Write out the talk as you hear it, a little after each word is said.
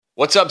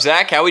What's up,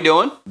 Zach? How we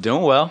doing?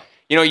 Doing well.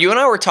 You know, you and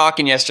I were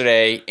talking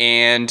yesterday,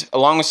 and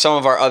along with some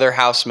of our other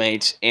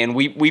housemates, and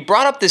we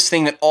brought up this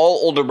thing that all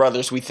older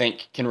brothers, we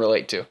think, can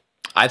relate to.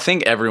 I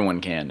think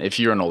everyone can if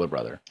you're an older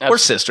brother. Or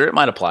sister. It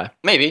might apply.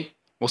 Maybe.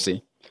 We'll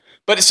see.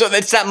 But so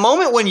it's that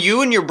moment when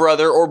you and your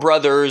brother or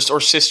brothers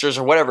or sisters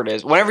or whatever it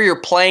is, whenever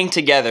you're playing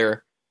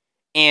together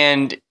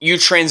and you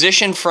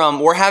transition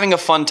from we're having a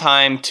fun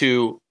time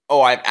to,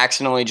 oh, I've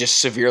accidentally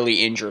just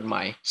severely injured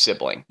my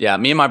sibling. Yeah,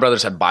 me and my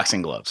brothers had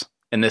boxing gloves.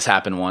 And this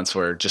happened once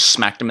where just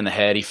smacked him in the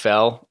head. He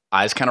fell.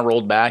 Eyes kind of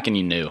rolled back and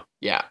you knew.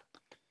 Yeah.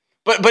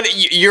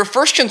 But your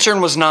first concern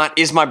was not,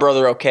 is my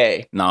brother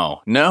okay? No.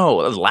 That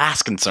was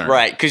last concern.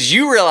 Right, because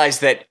you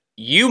realized that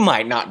you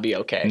might not be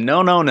okay.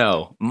 No.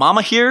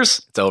 Mama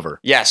hears, it's over.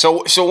 Yeah,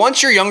 so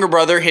once your younger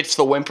brother hits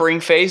the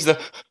whimpering phase,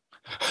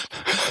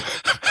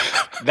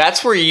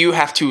 that's where you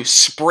have to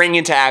spring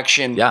into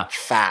action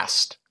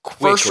fast.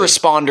 Quickly. First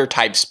responder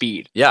type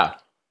speed. Yeah,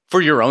 for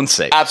your own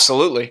sake.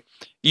 Absolutely.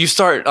 You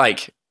start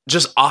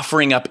just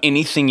offering up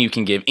anything you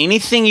can give.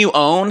 Anything you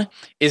own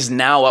is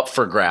now up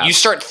for grabs. You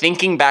start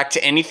thinking back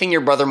to anything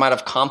your brother might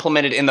have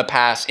complimented in the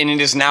past, and it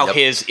is now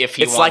his if he wants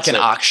it. It's like an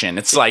auction.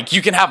 It's like,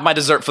 you can have my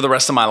dessert for the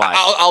rest of my life.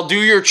 I'll do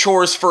your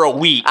chores for a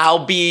week.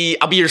 I'll be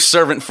your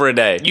servant for a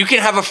day. You can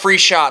have a free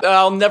shot.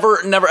 I'll never,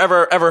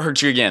 ever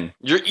hurt you again.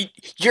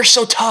 You're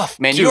so tough,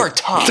 man. Dude. You are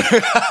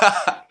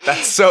tough.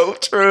 That's so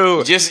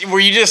true. Where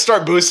you just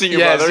start boosting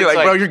your brother. You're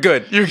like, bro, you're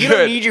good. You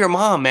don't need your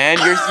mom, man.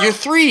 You're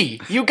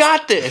 3. You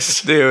got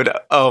this. Dude,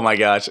 oh my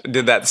gosh. I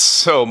did that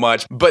so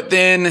much. But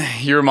then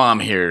your mom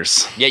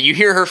hears. Yeah, you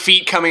hear her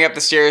feet coming up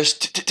the stairs.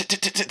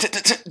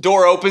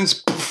 Door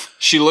opens.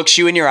 She looks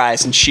you in your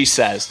eyes and she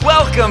says,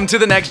 "Welcome to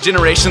the Next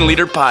Generation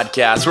Leader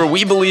Podcast, where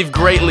we believe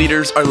great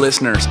leaders are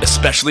listeners,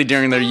 especially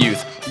during their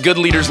youth. Good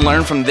leaders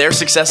learn from their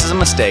successes and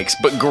mistakes,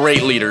 but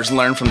great leaders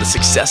learn from the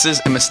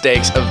successes and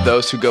mistakes of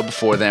those who go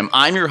before them."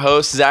 I'm your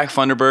host, Zach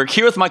Funderburg,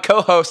 here with my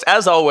co-host,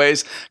 as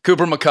always,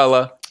 Cooper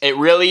McCullough. It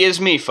really is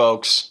me,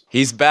 folks.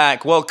 He's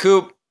back. Well,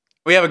 Coop,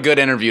 we have a good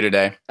interview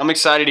today. I'm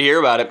excited to hear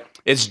about it.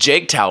 It's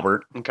Jake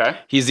Talbert. Okay.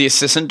 He's the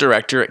assistant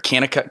director at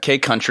Kanakuk K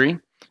Country,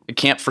 a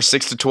camp for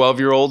 6 to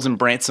 12-year-olds in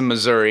Branson,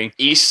 Missouri.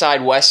 East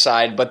side, west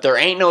side, but there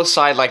ain't no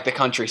side like the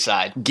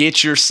countryside.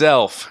 Get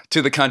yourself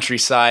to the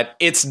countryside.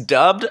 It's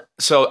dubbed,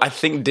 so I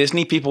think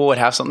Disney people would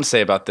have something to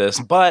say about this,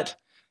 but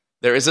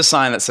there is a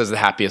sign that says the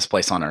happiest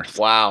place on earth.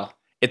 Wow.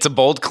 It's a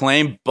bold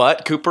claim,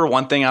 but Cooper,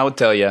 one thing I would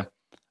tell you,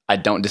 I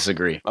don't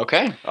disagree.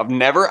 Okay. I've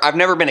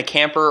never been a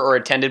camper or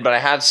attended, but I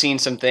have seen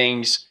some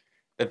things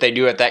that they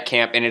do at that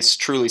camp, and it's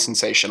truly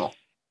sensational.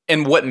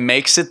 And what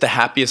makes it the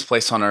happiest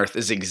place on earth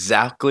is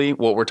exactly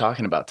what we're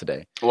talking about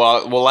today.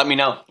 Well, let me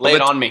know. Lay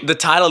it on me. The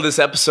title of this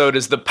episode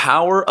is The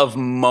Power of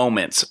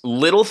Moments,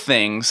 Little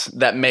Things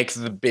That Make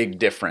the Big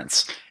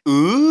Difference.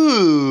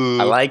 Ooh.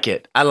 I like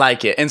it.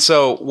 And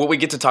so what we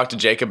get to talk to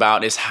Jake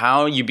about is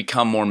how you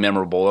become more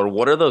memorable, or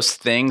what are those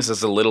things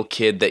as a little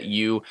kid that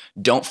you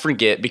don't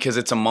forget, because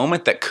it's a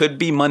moment that could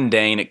be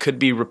mundane, it could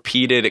be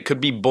repeated, it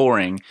could be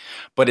boring,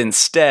 but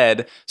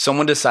instead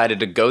someone decided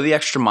to go the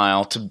extra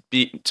mile to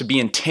be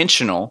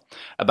intentional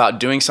about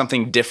doing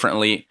something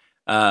differently,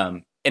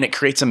 and it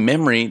creates a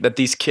memory that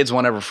these kids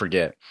won't ever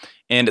forget.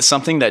 And it's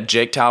something that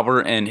Jake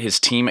Talbert and his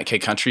team at K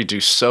Country do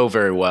so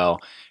very well.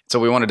 So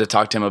we wanted to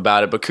talk to him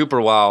about it. But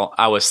Cooper, while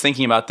I was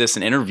thinking about this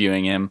and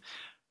interviewing him,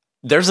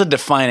 there's a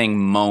defining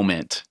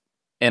moment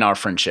in our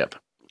friendship.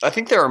 I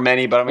think there are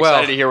many, but I'm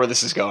excited to hear where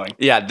this is going.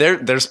 Yeah,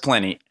 there's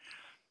plenty.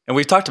 And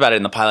we've talked about it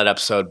in the pilot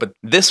episode, but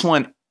this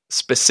one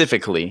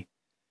specifically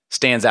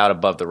stands out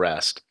above the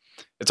rest.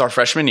 It's our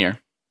freshman year.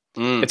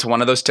 It's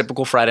one of those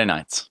typical Friday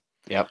nights.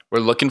 Yep. We're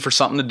looking for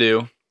something to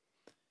do.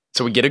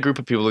 So we get a group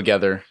of people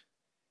together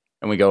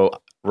and we go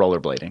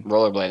rollerblading.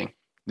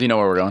 Do you know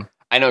where we're going?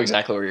 I know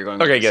exactly where you're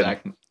going. Okay, good.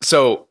 Zach.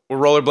 So we're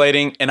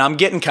rollerblading, and I'm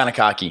getting kind of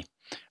cocky.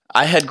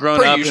 I had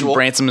grown up in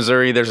Branson,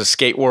 Missouri. There's a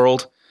skate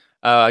world.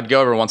 I'd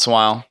go every once in a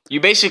while.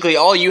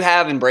 All you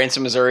have in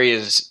Branson, Missouri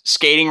is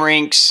skating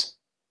rinks,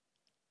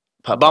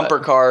 bumper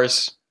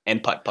cars,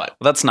 and putt-putt.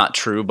 Well, that's not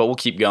true, but we'll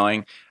keep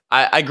going.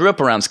 I grew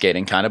up around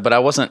skating, kind of, but I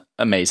wasn't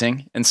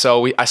amazing, and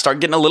so I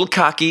start getting a little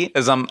cocky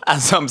as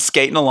I'm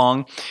skating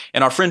along.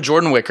 And our friend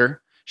Jordan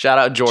Wicker, shout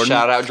out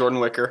Jordan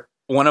Wicker,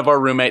 one of our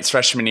roommates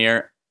freshman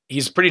year.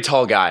 He's a pretty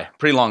tall guy,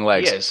 pretty long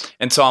legs. He is.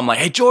 And so I'm like,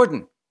 "Hey,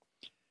 Jordan,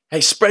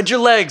 spread your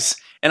legs,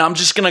 and I'm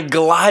just going to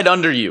glide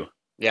under you."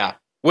 Yeah.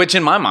 Which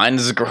in my mind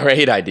is a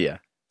great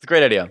idea. It's a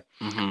great idea.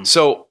 Mm-hmm.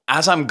 So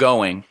as I'm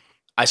going,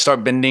 I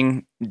start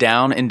bending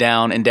down and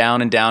down and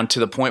down and down to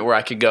the point where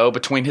I could go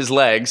between his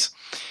legs.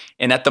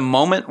 And at the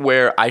moment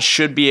where I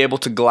should be able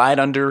to glide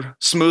under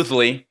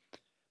smoothly,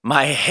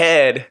 my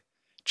head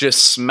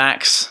just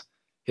smacks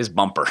his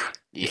bumper,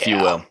 if you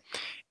will.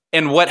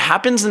 And what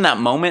happens in that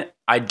moment,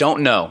 I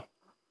don't know.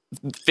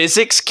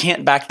 Physics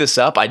can't back this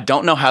up. I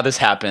don't know how this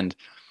happened.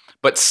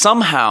 But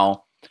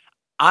somehow,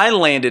 I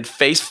landed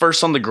face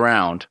first on the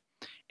ground,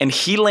 and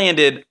he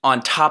landed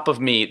on top of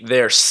me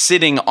there,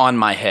 sitting on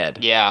my head.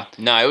 Yeah.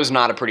 No, it was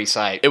not a pretty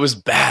sight. It was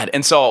bad.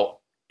 And so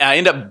I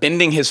ended up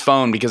bending his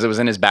phone because it was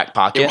in his back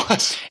pocket. It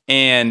was.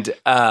 And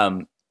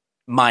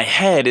my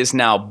head is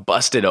now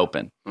busted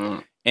open.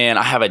 And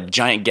I have a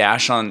giant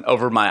gash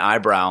over my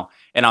eyebrow,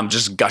 and I'm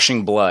just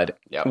gushing blood.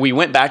 Yep. We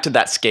went back to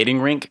that skating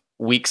rink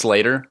weeks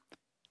later.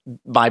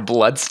 My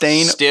blood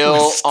stain still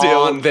was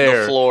still on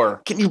there. the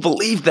floor. Can you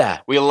believe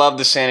that? We love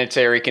the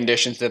sanitary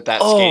conditions that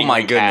Oh skating my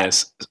rink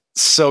goodness.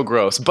 So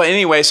gross. But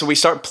anyway, so we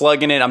start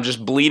plugging it. I'm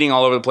just bleeding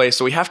all over the place.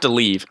 So we have to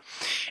leave.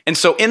 And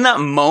so in that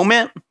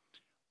moment,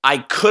 I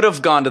could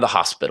have gone to the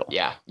hospital.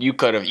 Yeah, you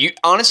could have. You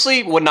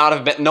honestly would not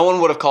have been. No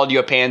one would have called you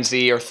a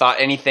pansy or thought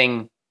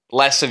anything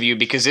less of you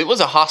because it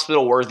was a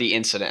hospital-worthy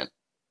incident.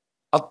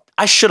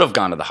 I should have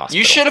gone to the hospital.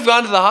 You should have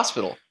gone to the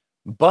hospital.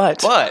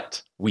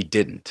 But we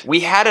didn't. We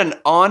had an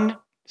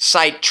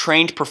on-site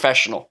trained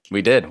professional.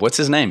 We did. What's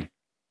his name?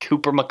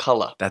 Cooper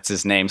McCullough. That's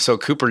his name. So,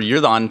 Cooper, you're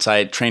the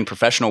on-site trained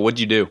professional. What'd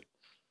you do?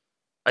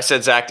 I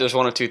said, Zach, there's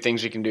one of two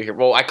things we can do here.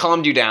 Well, I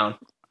calmed you down.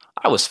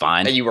 I was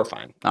fine. You were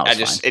fine. I was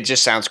fine. It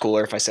just sounds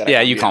cooler if I said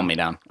Yeah, you calmed me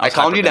down. I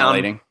calmed you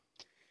down.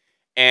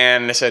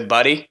 And I said,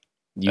 buddy.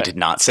 You did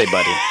not say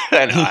buddy.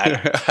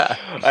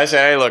 I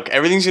said, hey, look,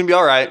 everything's going to be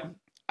all right.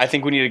 I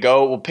think we need to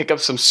go. We'll pick up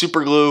some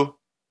super glue,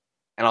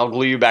 and I'll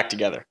glue you back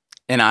together.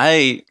 And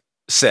I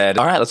said,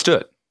 all right, let's do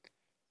it.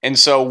 And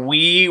so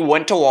we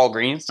went to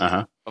Walgreens,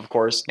 of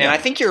course. And Yeah. I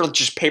think you're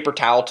just paper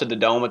towel to the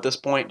dome at this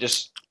point,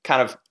 just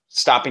kind of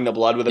stopping the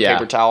blood with a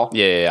paper towel.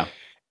 Yeah.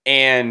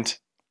 And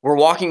we're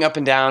walking up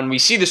and down. We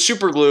see the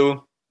super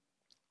glue.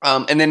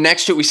 And then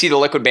next to it, we see the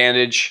liquid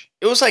bandage.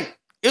 It was like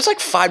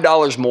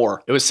 $5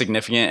 more. It was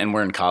significant, and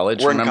we're in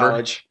college, We're remember? in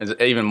college.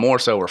 Even more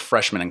so, we're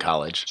freshmen in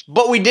college.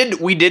 But we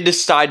did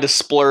decide to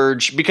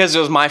splurge because it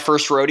was my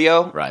first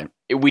rodeo. Right.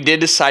 We did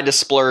decide to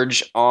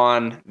splurge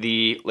on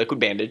the liquid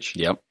bandage.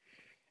 Yep.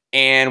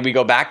 And we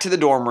go back to the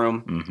dorm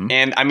room. Mm-hmm.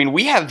 And I mean,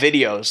 we have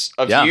videos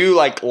of Yeah. you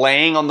like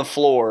laying on the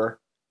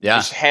floor, Yeah.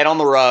 just head on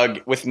the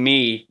rug with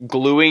me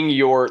gluing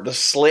the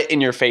slit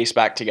in your face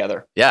back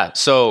together. Yeah.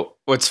 So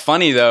what's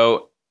funny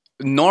though,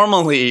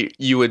 normally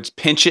you would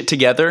pinch it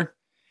together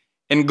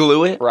and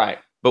glue it. Right.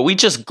 But we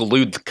just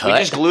glued the cut. We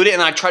just glued it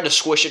and I tried to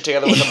squish it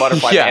together with a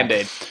butterfly Yeah.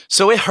 Band-Aid.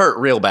 So it hurt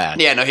real bad.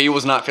 Yeah, no, he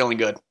was not feeling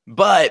good.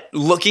 But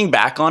looking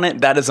back on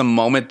it, that is a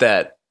moment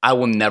that I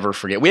will never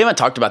forget. We haven't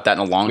talked about that in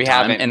a long We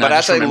time. haven't, And but I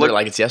just as I remember look- it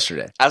like it's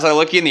yesterday. As I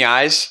look you in the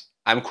eyes,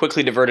 I'm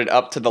quickly diverted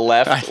up to the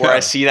left I where know. I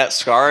see that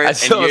scar. I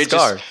saw the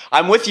scar.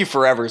 I'm with you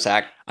forever,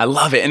 Zach. I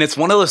love it. And it's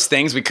one of those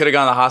things we could have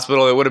gone to the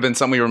hospital. It would have been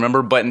something we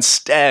remember. But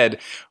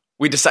instead,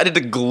 we decided to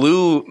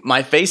glue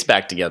my face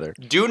back together.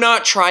 Do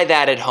not try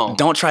that at home.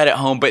 Don't try it at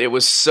home, but it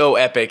was so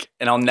epic.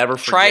 And I'll never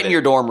forget Try it in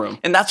your dorm room.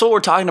 And that's what we're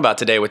talking about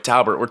today with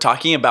Talbert. We're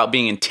talking about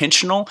being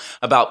intentional,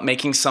 about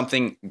making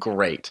something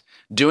great,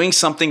 doing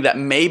something that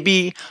may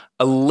be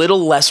a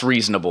little less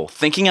reasonable,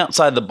 thinking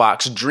outside the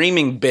box,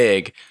 dreaming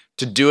big,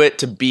 to do it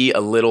to be a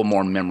little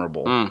more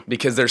memorable.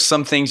 Because there's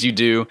some things you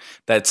do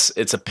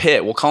it's a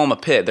pit. We'll call them a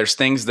pit. There's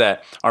things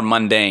that are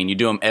mundane. You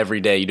do them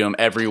every day. You do them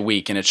every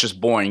week, and it's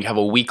just boring. You have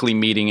a weekly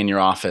meeting in your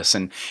office,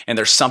 and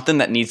there's something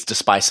that needs to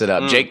spice it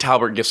up. Jake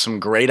Talbert gives some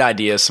great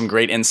ideas, some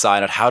great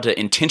insight on how to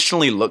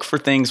intentionally look for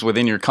things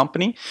within your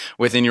company,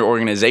 within your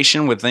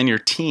organization, within your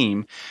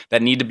team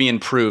that need to be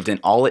improved. And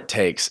all it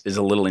takes is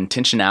a little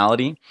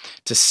intentionality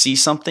to see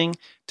something,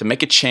 to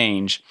make a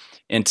change,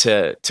 and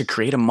to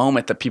create a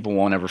moment that people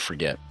won't ever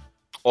forget.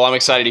 Well, I'm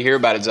excited to hear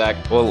about it, Zach.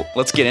 Well,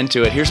 let's get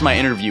into it. Here's my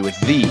interview with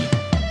the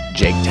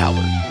Jake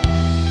Talbert.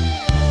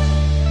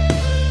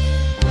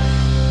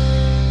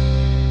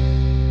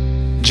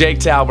 Jake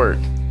Talbert,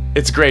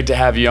 it's great to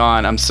have you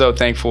on. I'm so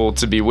thankful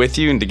to be with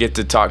you and to get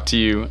to talk to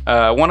you.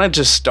 I want to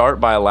just start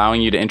by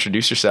allowing you to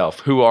introduce yourself.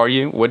 Who are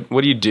you? What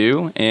do you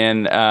do?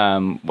 And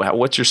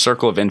what's your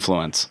circle of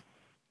influence?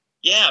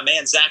 Yeah,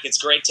 man, Zach, it's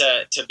great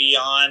to be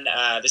on.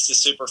 This is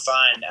super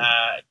fun.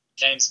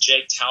 Name's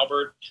Jake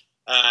Talbert.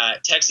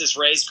 Texas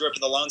raised, grew up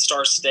in the Lone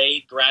Star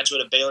State, graduate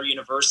of Baylor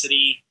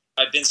University.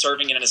 I've been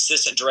serving in an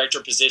assistant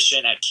director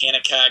position at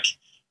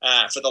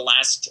Kanakuk for the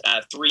last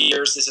 3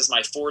 years. This is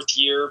my fourth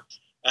year.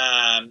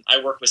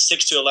 I work with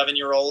 6 to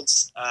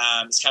 11-year-olds.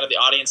 It's kind of the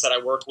audience that I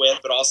work with,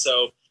 but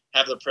also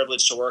have the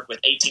privilege to work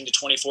with 18 to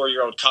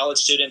 24-year-old college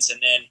students,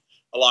 and then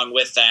along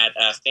with that,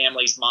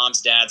 families,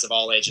 moms, dads of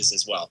all ages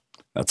as well.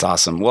 That's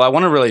awesome. Well, I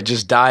want to really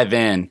just dive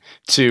in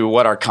to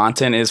what our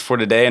content is for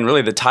today. And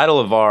really the title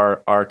of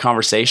our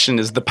conversation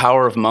is The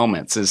Power of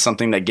Moments, is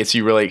something that gets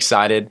you really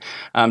excited.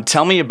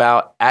 Tell me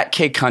about at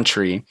K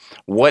Country.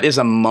 What is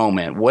a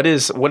moment? What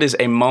is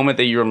a moment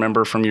that you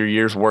remember from your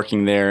years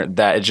working there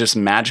that is just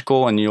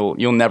magical and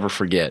you'll never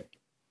forget?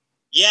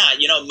 Yeah,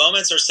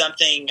 moments are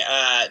something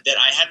that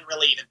I hadn't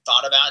really even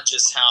thought about,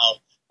 just how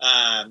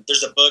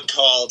there's a book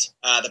called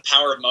The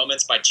Power of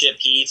Moments by Chip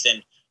Heath,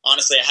 and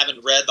honestly, I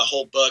haven't read the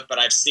whole book, but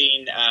I've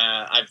seen,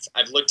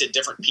 I've looked at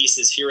different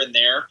pieces here and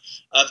there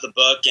of the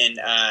book, and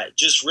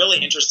just really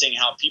interesting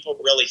how people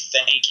really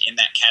think in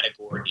that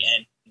category.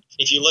 And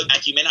if you look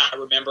back, you may not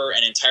remember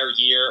an entire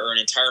year or an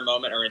entire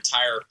moment or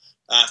entire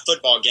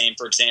football game,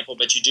 for example,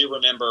 but you do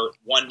remember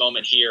one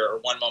moment here or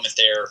one moment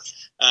there.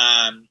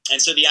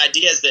 And so the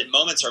idea is that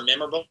moments are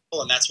memorable,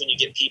 and that's when you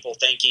get people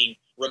thinking,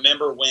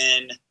 remember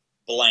when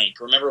blank,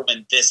 remember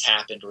when this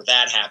happened or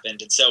that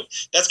happened. And so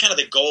that's kind of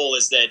the goal,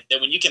 is that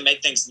when you can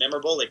make things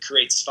memorable, it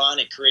creates fun,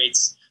 it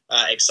creates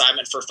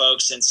excitement for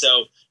folks. And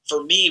so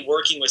for me,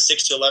 working with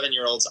 6 to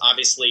 11-year-olds,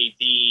 obviously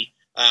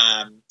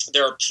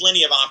there are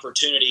plenty of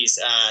opportunities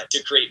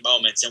to create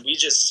moments, and we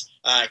just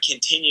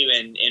continue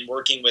in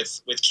working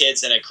with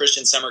kids in a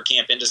Christian summer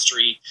camp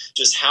industry.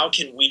 Just how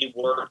can we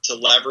work to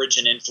leverage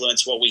and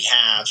influence what we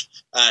have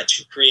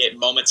to create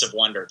moments of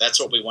wonder? That's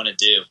what we want to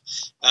do.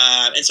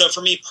 And so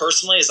for me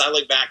personally, as I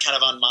look back kind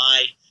of on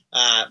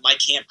my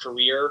camp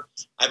career,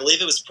 I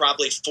believe it was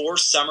probably 4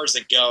 summers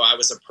ago, I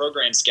was a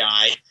programs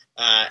guy,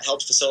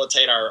 helped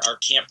facilitate our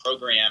camp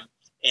program.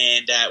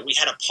 And we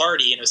had a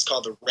party, and it was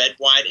called the Red,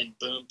 White, and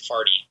Boom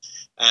Party.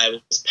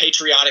 It was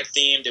patriotic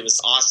themed. It was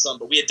awesome.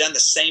 But we had done the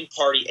same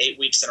party 8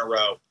 weeks in a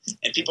row,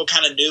 and people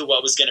kind of knew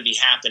what was going to be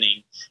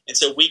happening. And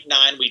so week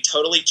 9, we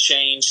totally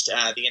changed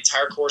the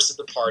entire course of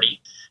the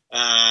party,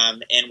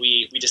 and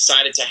we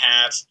decided to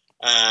have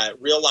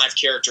real life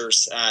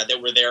characters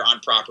that were there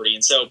on property.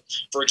 And so,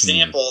 for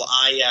example,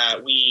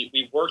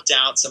 we worked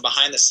out some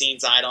behind the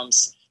scenes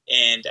items.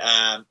 And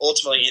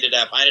ultimately I ended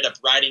up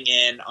riding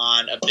in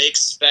on a big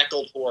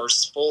speckled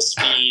horse, full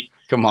speed.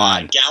 Come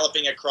on.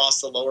 Galloping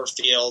across the lower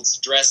fields,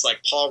 dressed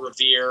like Paul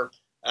Revere,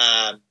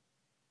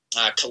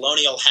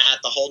 colonial hat,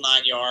 the whole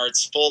 9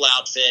 yards, full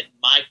outfit,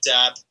 mic'd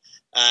up,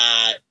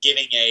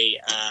 giving a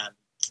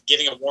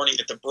warning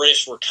that the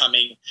British were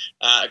coming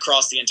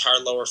across the entire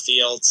lower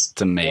fields.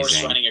 It's amazing.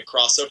 Horse running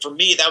across. So for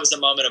me, that was a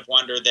moment of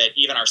wonder that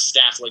even our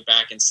staff look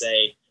back and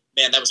say,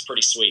 man, that was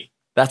pretty sweet.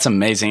 That's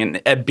amazing.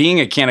 And being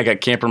a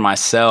Kanakuk camper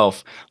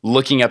myself,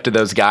 looking up to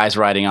those guys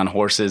riding on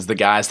horses, the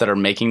guys that are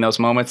making those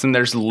moments, and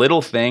there's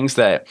little things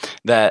that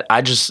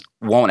I just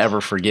won't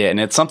ever forget. And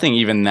it's something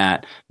even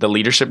that the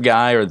leadership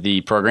guy or the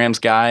programs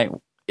guy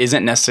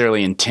isn't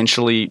necessarily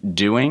intentionally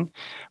doing,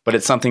 but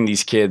it's something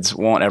these kids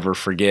won't ever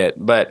forget.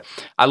 But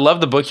I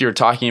love the book you were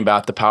talking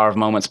about, The Power of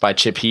Moments by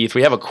Chip Heath.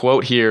 We have a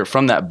quote here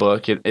from that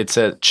book. It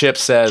says, Chip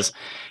says,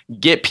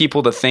 "Get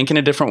people to think in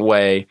a different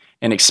way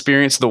and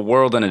experience the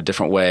world in a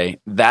different way.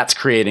 That's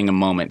creating a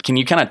moment." Can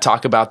you kind of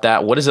talk about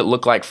that? What does it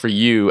look like for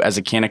you as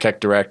a Kanakuk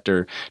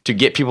director to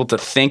get people to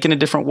think in a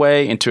different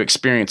way and to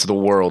experience the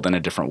world in a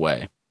different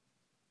way?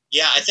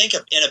 Yeah, I think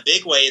in a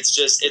big way,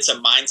 it's a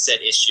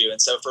mindset issue.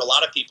 And so for a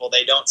lot of people,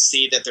 they don't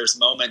see that there's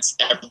moments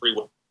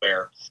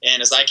everywhere.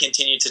 And as I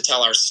continue to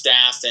tell our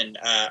staff and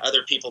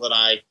other people that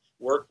I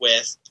work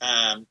with,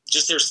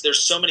 there's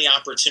so many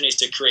opportunities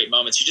to create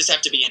moments. You just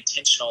have to be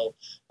intentional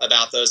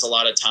about those a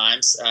lot of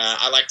times.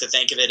 I like to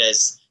think of it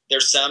as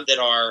there's some that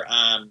are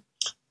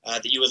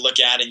that you would look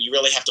at and you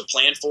really have to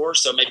plan for,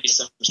 so maybe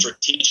some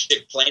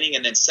strategic planning,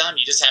 and then some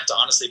you just have to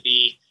honestly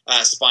be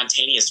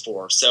spontaneous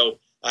for. So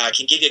I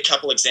can give you a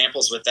couple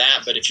examples with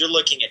that, but if you're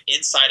looking at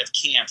inside of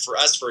camp, for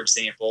us, for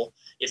example,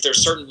 if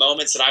there's certain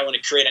moments that I want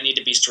to create, I need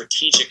to be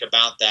strategic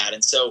about that.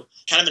 And so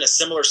kind of in a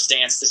similar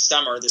stance this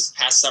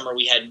past summer,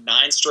 we had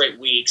 9 straight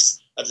weeks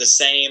of the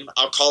same,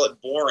 I'll call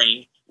it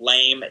boring,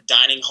 lame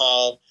dining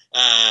hall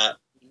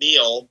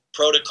meal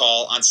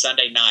protocol on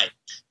Sunday night.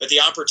 But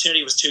the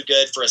opportunity was too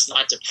good for us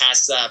not to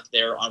pass up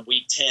there on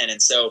week 10.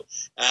 And so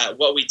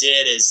what we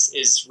did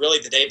is really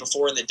the day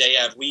before and the day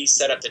of, we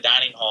set up the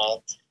dining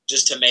hall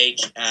just to make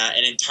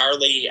an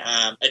entirely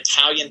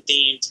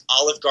Italian-themed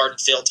Olive Garden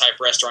feel type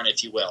restaurant,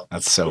 if you will.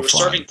 That's so fun. We were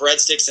serving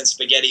breadsticks and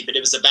spaghetti, but it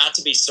was about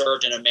to be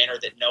served in a manner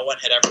that no one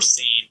had ever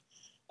seen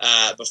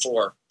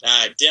before.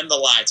 Dim the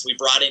lights. We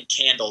brought in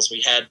candles.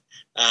 We had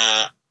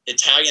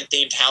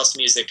Italian-themed house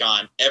music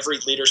on. Every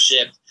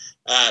leadership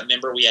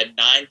member, we had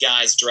 9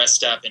 guys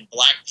dressed up in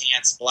black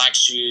pants, black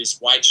shoes,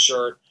 white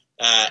shirt,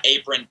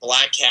 apron,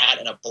 black hat,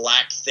 and a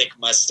black thick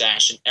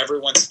mustache, and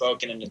everyone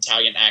spoke in an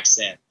Italian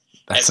accent.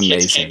 That's As amazing.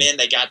 Kids came in,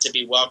 they got to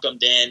be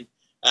welcomed in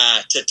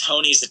to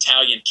Tony's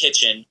Italian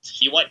Kitchen.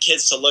 You want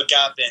kids to look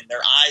up and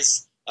their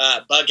eyes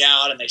bug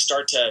out, and they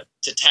start to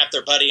tap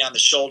their buddy on the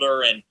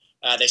shoulder, and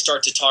they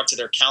start to talk to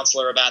their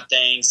counselor about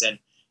things. And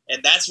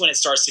that's when it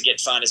starts to get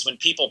fun, is when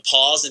people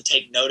pause and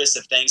take notice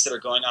of things that are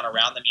going on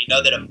around them. You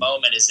know that a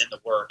moment is in the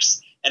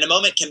works. And a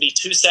moment can be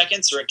 2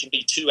 seconds or it can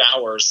be 2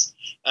 hours.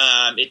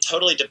 It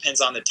totally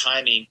depends on the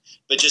timing,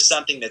 but just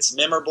something that's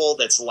memorable,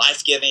 that's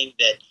life-giving,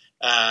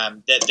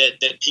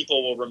 that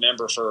people will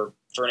remember for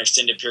an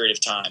extended period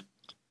of time.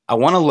 I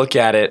want to look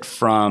at it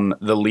from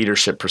the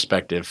leadership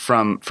perspective,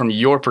 from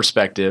your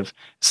perspective,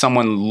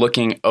 someone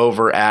looking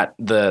over at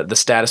the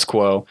status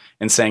quo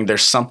and saying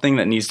there's something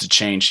that needs to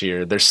change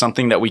here. There's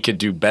something that we could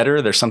do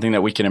better. There's something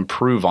that we can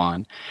improve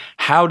on.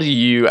 How do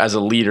you, as a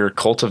leader,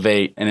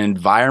 cultivate an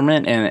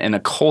environment and a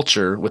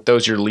culture with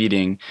those you're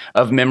leading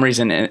of memories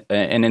and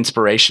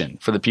inspiration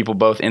for the people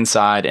both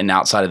inside and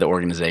outside of the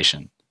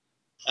organization?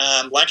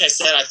 Like I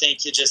said, I think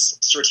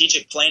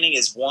strategic planning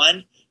is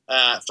one.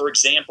 For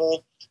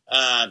example,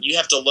 you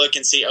have to look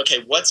and see,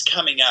 okay, what's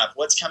coming up?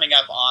 What's coming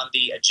up on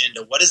the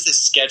agenda? What does the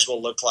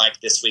schedule look like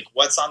this week?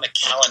 What's on the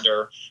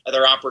calendar? Are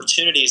there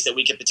opportunities that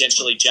we could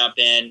potentially jump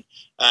in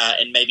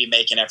and maybe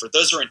make an effort?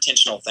 Those are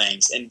intentional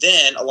things. And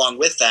then along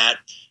with that,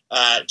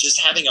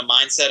 just having a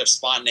mindset of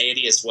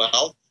spontaneity as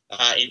well.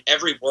 In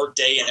every work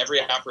day and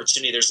every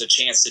opportunity, there's a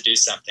chance to do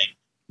something.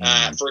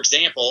 For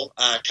example,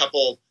 a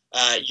couple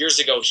years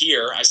ago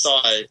here, I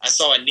saw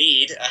a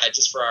need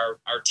just for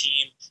our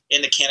team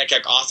in the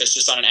Kanakuk office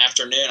just on an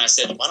afternoon. I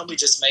said, why don't we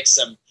just make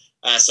some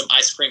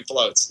ice cream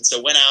floats? And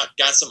so went out,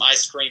 got some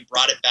ice cream,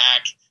 brought it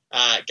back,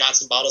 got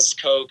some bottles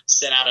of Coke,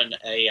 sent out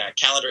a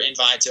calendar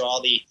invite to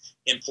all the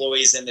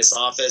employees in this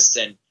office.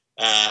 And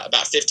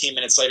about 15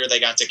 minutes later, they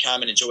got to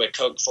come and enjoy a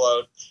Coke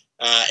float.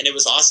 And it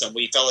was awesome.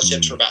 We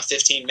fellowshipped for about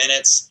 15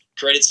 minutes,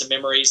 created some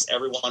memories.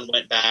 Everyone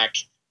went back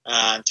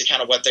to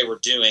kind of what they were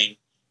doing.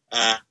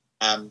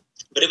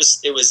 But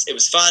it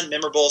was fun,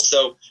 memorable.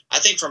 So I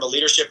think from a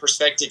leadership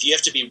perspective, you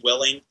have to be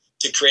willing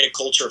to create a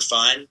culture of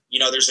fun.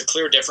 There's a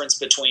clear difference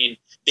between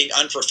being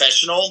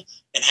unprofessional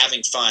and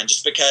having fun.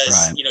 Just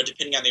because,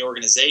 depending on the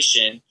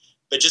organization,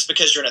 but just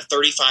because you're in a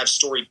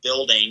 35-story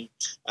building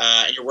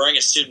and you're wearing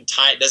a student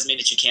tie, it doesn't mean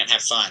that you can't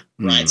have fun,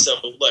 right? So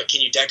look,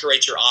 can you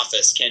decorate your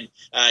office? Can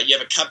you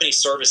have a company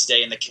service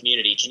day in the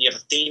community? Can you have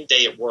a theme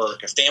day at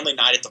work, a family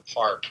night at the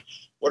park?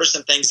 What are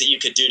some things that you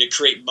could do to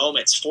create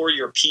moments for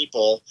your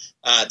people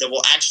that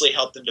will actually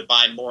help them to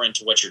buy more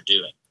into what you're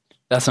doing?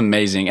 That's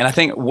amazing. And I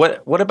think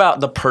what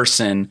about the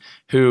person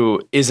who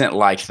isn't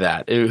like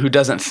that, who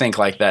doesn't think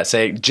like that?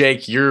 Say,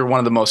 Jake, you're one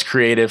of the most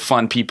creative,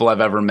 fun people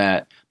I've ever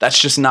met. That's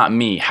just not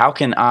me. How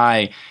can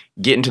I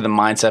get into the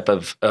mindset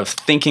of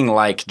thinking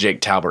like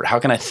Jake Talbert? How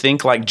can I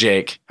think like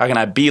Jake? How can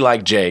I be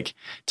like Jake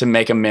to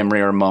make a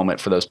memory or a moment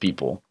for those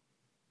people?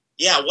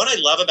 Yeah, what I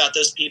love about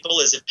those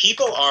people is if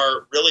people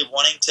are really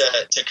wanting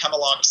to come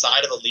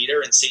alongside of a leader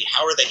and see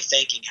how are they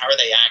thinking, how are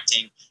they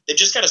acting, they've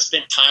just got to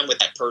spend time with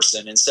that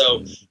person. And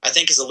so I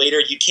think as a leader,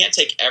 you can't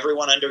take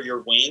everyone under your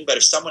wing, but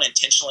if someone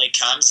intentionally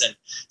comes and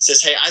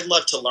says, hey, I'd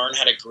love to learn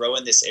how to grow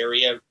in this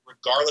area,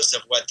 regardless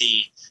of what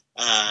the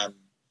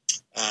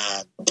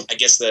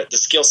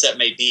skill set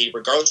may be,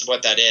 regardless of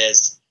what that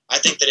is, I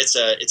think that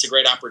it's a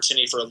great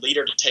opportunity for a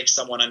leader to take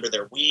someone under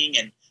their wing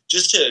and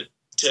just to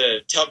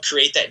help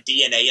create that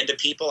DNA into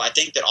people. I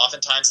think that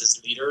oftentimes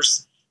as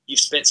leaders,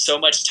 you've spent so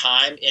much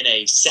time in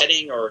a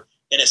setting or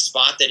in a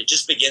spot that it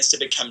just begins to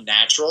become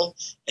natural,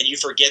 and you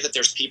forget that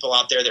there's people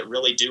out there that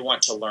really do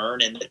want to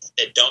learn and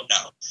that don't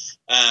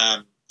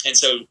know. And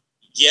so,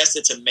 yes,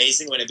 it's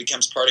amazing when it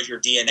becomes part of your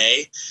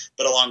DNA,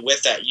 but along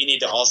with that, you need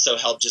to also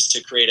help just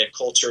to create a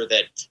culture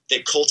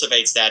that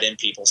cultivates that in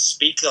people.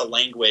 Speak the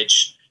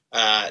language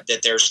that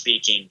they're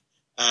speaking.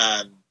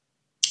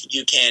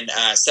 You can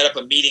set up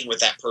a meeting with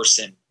that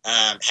person,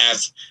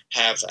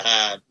 have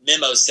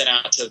memos sent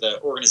out to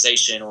the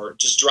organization, or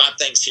just drop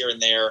things here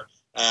and there.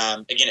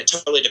 Again, it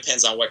totally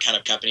depends on what kind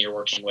of company you're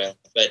working with.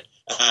 But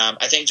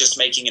I think just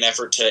making an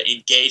effort to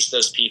engage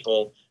those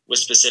people with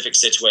specific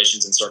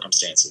situations and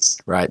circumstances.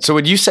 Right. So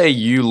would you say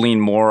you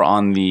lean more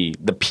on the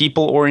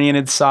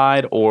people-oriented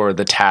side or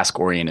the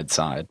task-oriented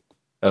side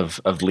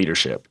of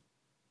leadership?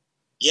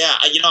 Yeah,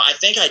 I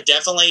think I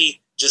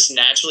definitely just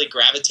naturally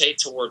gravitate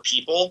toward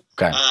people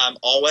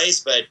always,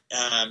 but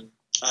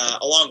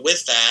along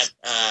with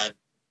that,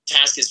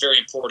 task is very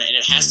important, and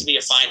it has to be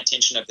a fine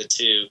tension of the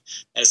two.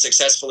 And a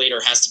successful leader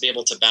has to be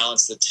able to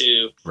balance the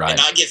two and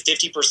not give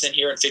 50%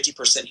 here and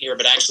 50% here,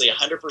 but actually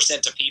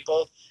 100% to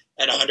people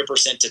and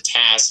 100% to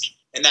task.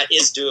 And that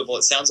is doable.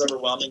 It sounds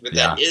overwhelming, but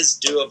that is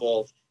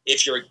doable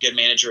if you're a good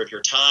manager of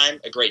your time,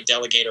 a great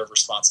delegator of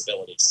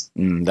responsibilities.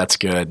 That's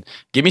good.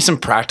 Give me some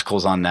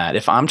practicals on that.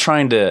 If I'm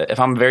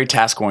very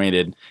task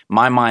oriented,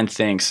 my mind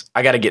thinks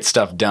I got to get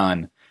stuff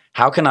done.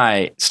 How can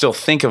I still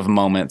think of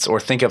moments or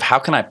think of how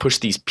can I push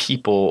these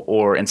people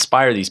or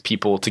inspire these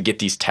people to get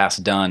these tasks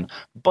done,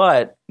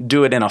 but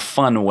do it in a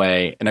fun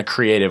way, in a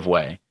creative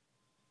way?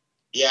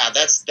 Yeah,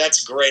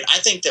 that's great. I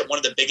think that one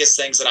of the biggest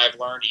things that I've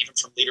learned, even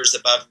from leaders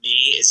above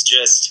me, is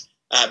just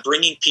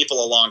bringing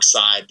people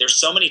alongside. There's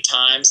so many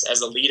times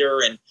as a leader,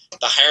 and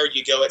the higher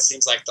you go, it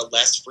seems like the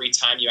less free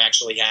time you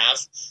actually have.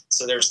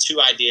 So there's two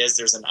ideas.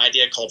 There's an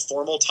idea called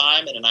formal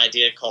time and an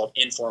idea called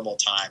informal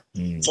time.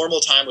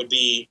 Formal time would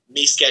be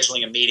me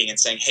scheduling a meeting and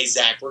saying, hey,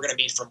 Zach, we're going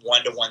to meet from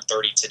 1 to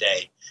 1:30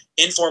 today.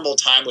 Informal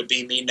time would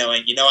be me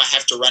knowing, I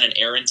have to run an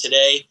errand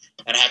today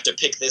and I have to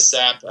pick this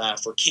up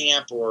for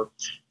camp or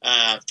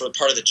for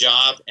part of the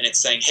job. And it's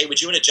saying, hey, would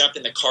you want to jump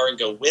in the car and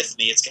go with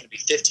me? It's going to be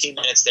 15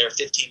 minutes there,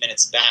 15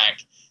 minutes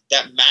back.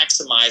 That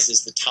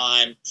maximizes the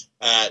time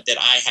that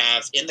I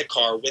have in the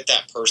car with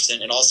that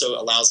person. It also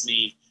allows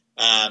me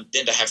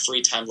then to have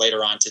free time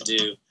later on to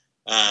do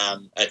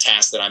a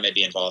task that I may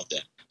be involved in.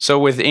 So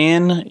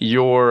within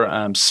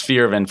your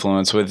sphere of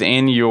influence,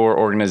 within your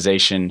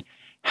organization,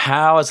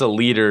 how as a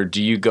leader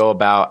do you go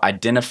about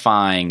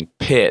identifying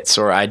pits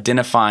or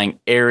identifying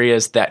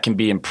areas that can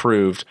be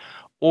improved,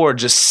 or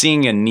just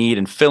seeing a need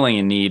and filling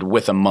a need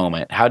with a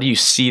moment? How do you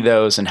see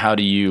those and how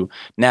do you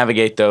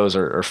navigate those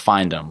or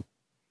find them?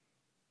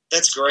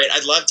 That's great.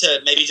 I'd love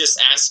to maybe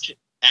just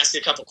ask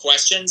a couple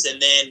questions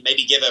and then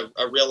maybe give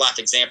a real life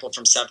example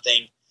from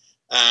something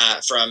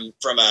from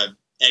an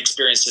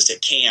experience just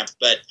at camp.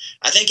 But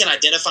I think in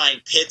identifying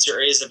pits or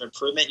areas of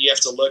improvement, you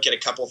have to look at a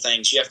couple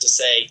things. You have to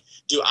say,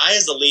 do I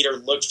as a leader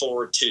look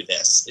forward to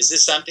this? Is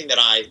this something that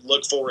I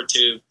look forward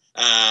to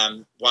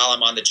while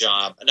I'm on the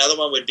job? Another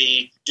one would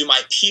be, do my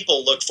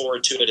people look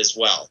forward to it as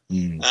well?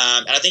 And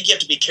I think you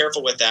have to be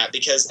careful with that,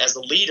 because as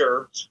a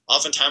leader,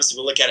 oftentimes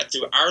we look at it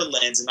through our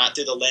lens and not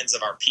through the lens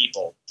of our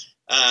people.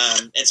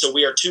 And so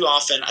we are too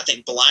often, I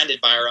think, blinded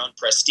by our own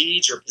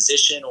prestige or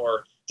position,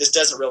 or this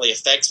doesn't really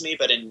affect me,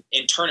 but in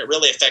turn, it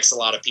really affects a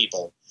lot of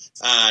people.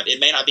 It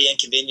may not be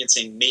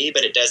inconveniencing me,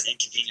 but it does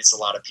inconvenience a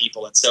lot of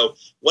people. And so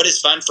what is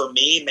fun for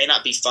me may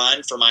not be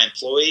fun for my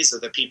employees or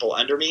the people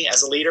under me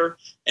as a leader,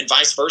 and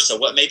vice versa.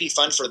 What may be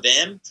fun for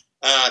them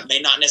may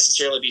not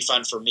necessarily be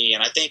fun for me.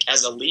 And I think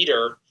as a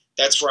leader,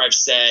 that's where I've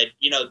said,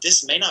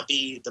 this may not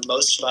be the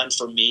most fun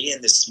for me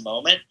in this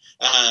moment,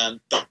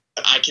 but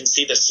I can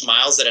see the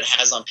smiles that it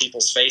has on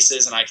people's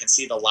faces, and I can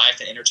see the life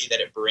and energy that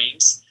it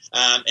brings.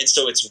 And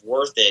so it's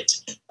worth it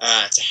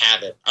to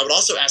have it. I would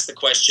also ask the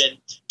question,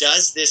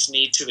 does this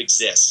need to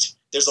exist?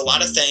 There's a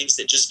lot of things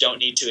that just don't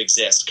need to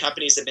exist.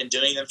 Companies have been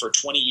doing them for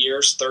 20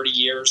 years, 30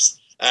 years,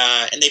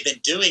 and they've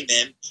been doing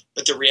them,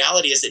 but the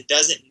reality is it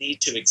doesn't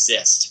need to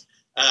exist.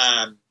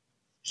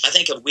 I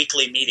think of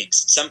weekly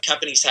meetings. Some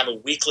companies have a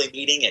weekly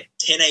meeting at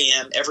 10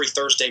 a.m. every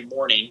Thursday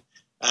morning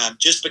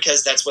just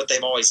because that's what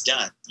they've always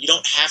done. You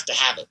don't have to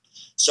have it.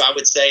 So I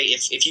would say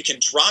if you can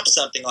drop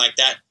something like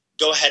that,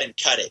 go ahead and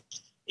cut it.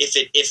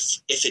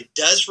 If it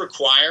does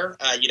require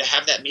you to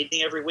have that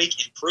meeting every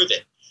week, improve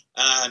it.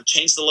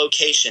 Change the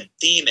location,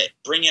 theme it,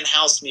 bring in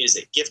house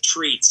music, give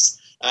treats,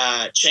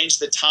 change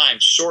the time,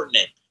 shorten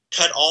it,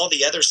 cut all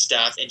the other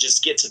stuff, and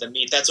just get to the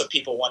meat. That's what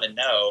people want to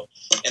know,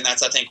 and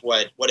that's, I think,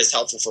 what is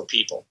helpful for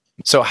people.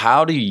 So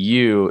how do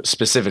you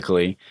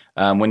specifically,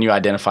 when you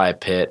identify a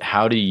pit,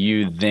 how do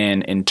you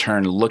then in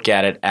turn look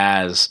at it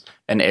as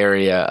an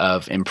area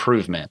of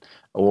improvement,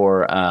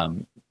 or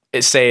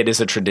say it is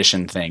a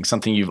tradition thing,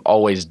 something you've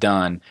always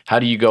done? How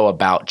do you go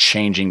about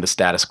changing the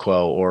status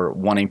quo or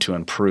wanting to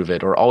improve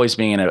it, or always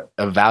being an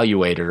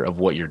evaluator of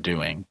what you're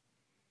doing?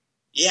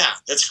 Yeah,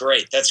 that's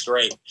great. That's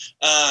great.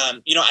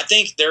 I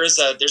think there's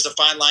a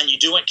fine line. You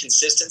do want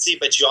consistency,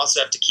 but you also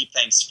have to keep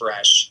things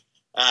fresh.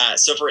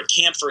 So for at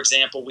camp, for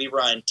example, we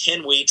run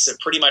 10 weeks of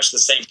pretty much the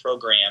same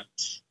program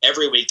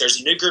every week. There's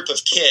a new group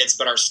of kids,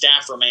 but our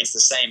staff remains the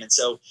same. And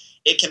so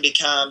it can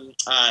become,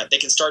 they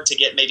can start to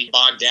get maybe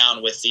bogged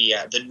down with the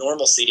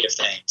normalcy of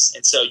things.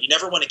 And so you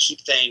never want to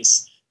keep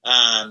things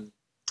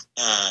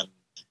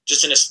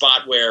just in a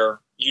spot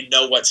where you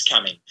know what's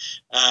coming.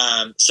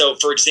 So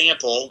for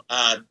example,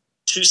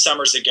 2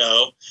 summers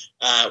ago,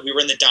 we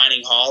were in the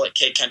dining hall at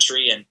K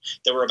Country, and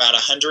there were about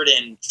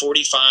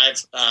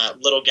 145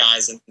 little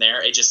guys in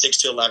there, ages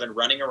 6 to 11,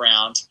 running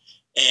around.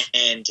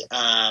 And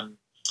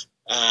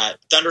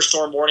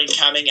thunderstorm warning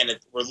coming, and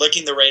we're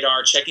looking the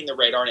radar, checking the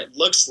radar, and it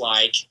looks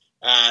like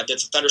that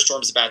the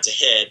thunderstorm is about to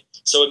hit.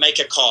 So we make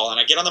a call, and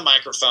I get on the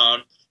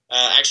microphone,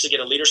 actually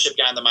get a leadership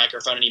guy on the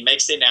microphone, and he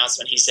makes the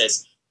announcement. He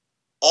says,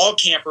 all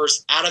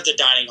campers out of the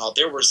dining hall.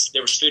 There was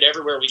food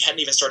everywhere. We hadn't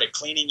even started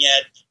cleaning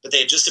yet, but they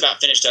had just about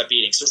finished up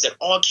eating. So he said,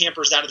 all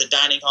campers out of the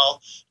dining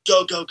hall,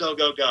 go, go, go,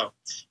 go, go.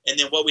 And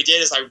then what we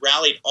did is I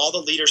rallied all the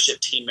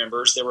leadership team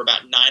members. There were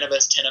about 9 of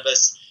us, 10 of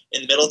us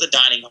in the middle of the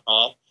dining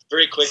hall.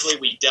 Very quickly,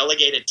 we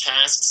delegated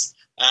tasks.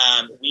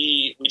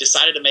 We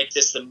decided to make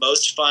this the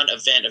most fun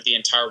event of the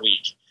entire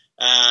week.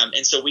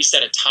 And so we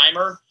set a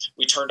timer.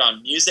 We turned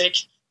on music.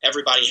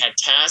 Everybody had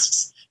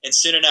tasks. And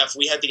soon enough,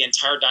 we had the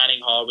entire dining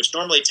hall, which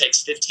normally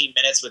takes 15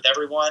 minutes with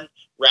everyone,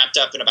 wrapped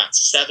up in about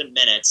 7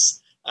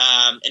 minutes.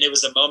 And it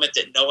was a moment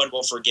that no one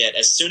will forget.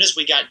 As soon as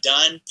we got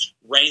done,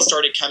 rain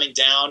started coming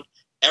down.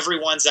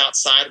 Everyone's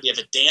outside. We have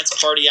a dance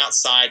party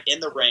outside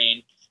in the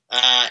rain.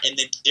 And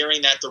then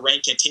during that, the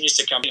rain continues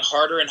to come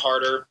harder and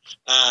harder.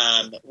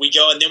 We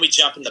go and then we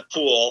jump in the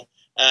pool.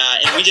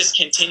 And we just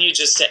continue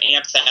just to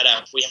amp that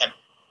up. We have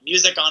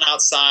music on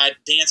outside,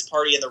 dance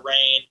party in the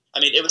rain.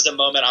 I mean, it was a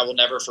moment I will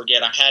never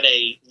forget. I had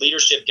a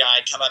leadership guy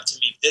come up to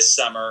me this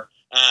summer,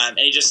 and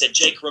he just said,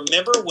 Jake,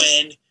 remember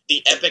when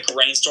the epic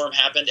rainstorm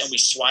happened and we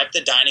swiped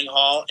the dining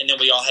hall and then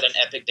we all had an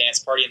epic dance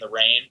party in the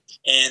rain?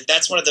 And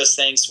that's one of those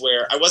things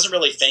where I wasn't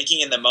really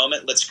thinking in the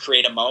moment, let's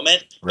create a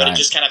moment, but it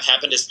just kind of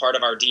happened as part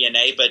of our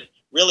DNA. But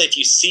really, if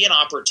you see an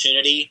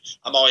opportunity,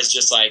 I'm always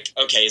just like,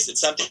 okay, is it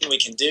something we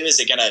can do? Is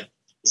it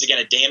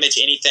gonna damage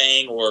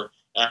anything, or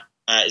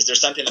is there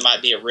something that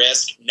might be at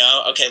risk?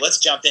 No. Okay, let's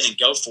jump in and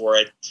go for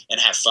it and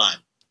have fun.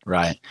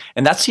 Right.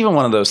 And that's even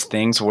one of those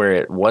things where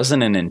it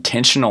wasn't an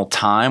intentional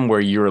time where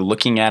you were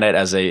looking at it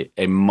as a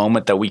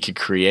moment that we could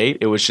create.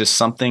 It was just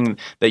something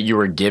that you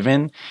were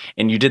given,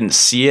 and you didn't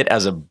see it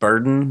as a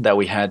burden that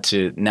we had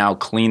to now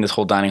clean this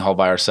whole dining hall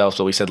by ourselves.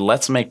 But we said,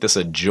 let's make this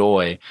a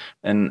joy,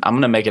 and I'm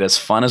going to make it as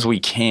fun as we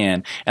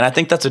can. And I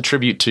think that's a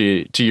tribute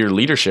to your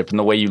leadership and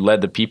the way you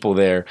led the people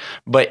there.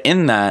 But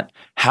in that,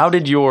 how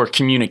did your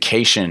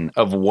communication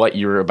of what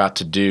you're about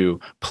to do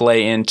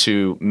play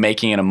into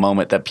making it a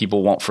moment that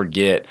people won't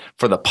forget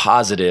for the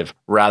positive,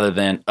 rather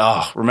than,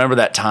 oh, remember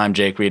that time,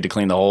 Jake, we had to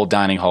clean the whole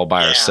dining hall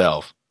by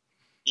ourselves?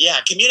 Yeah,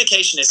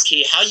 communication is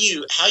key. How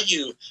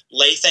you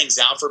lay things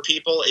out for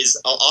people is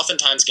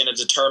oftentimes going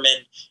to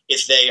determine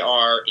if they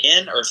are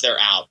in or if they're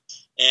out.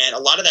 And a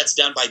lot of that's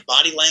done by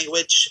body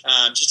language,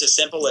 just as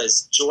simple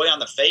as joy on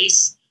the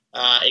face.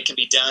 It can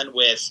be done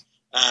with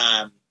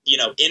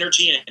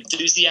energy and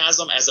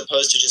enthusiasm, as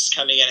opposed to just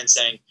coming in and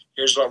saying,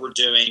 here's what we're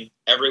doing.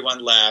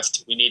 Everyone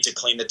left. We need to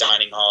clean the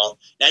dining hall.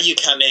 Now you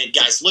come in,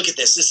 guys, look at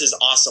this. This is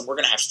awesome. We're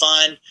going to have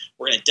fun.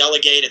 We're going to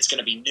delegate. It's going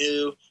to be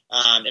new.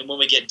 And when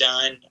we get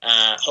done,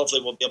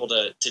 hopefully we'll be able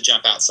to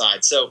jump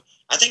outside. So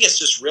I think it's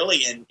just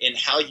really in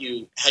how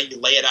you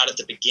lay it out at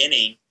the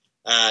beginning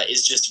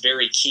is just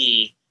very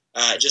key,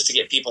 just to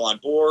get people on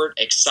board,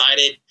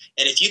 excited.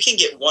 And if you can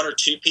get one or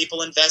two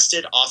people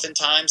invested,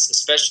 oftentimes,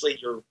 especially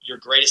your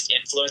greatest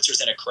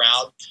influencers in a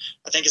crowd,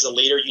 I think as a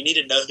leader, you need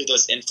to know who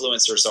those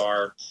influencers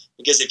are.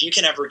 Because if you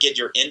can ever get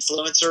your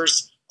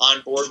influencers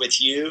on board with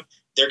you,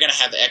 they're going to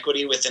have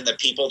equity within the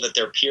people that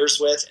they're peers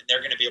with, and they're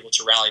going to be able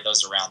to rally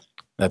those around them.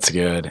 That's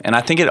good. And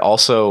I think it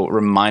also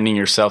reminding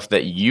yourself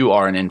that you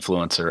are an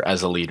influencer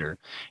as a leader.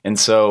 And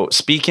so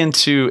speak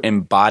into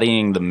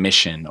embodying the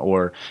mission,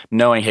 or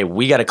knowing, hey,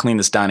 we got to clean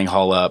this dining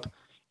hall up.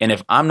 And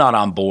if I'm not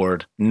on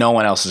board, no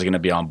one else is going to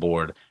be on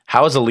board.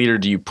 How as a leader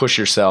do you push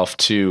yourself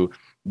to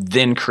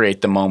then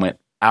create the moment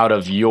out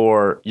of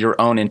your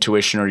own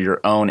intuition or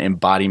your own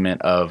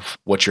embodiment of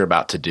what you're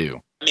about to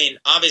do? I mean,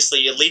 obviously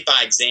you lead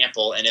by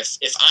example. And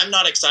if I'm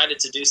not excited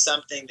to do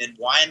something, then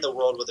why in the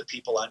world will the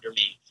people under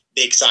me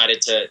be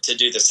excited to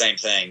do the same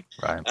thing?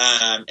 Right.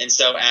 And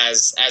so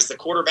as the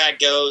quarterback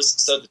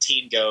goes, so the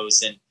team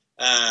goes. And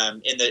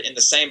in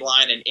the same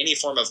line, in any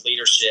form of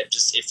leadership,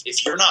 just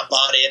if you're not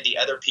bought in, the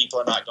other people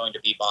are not going to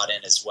be bought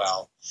in as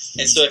well.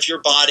 And so if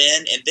you're bought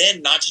in, and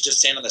then not to just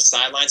stand on the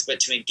sidelines, but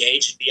to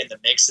engage and be in the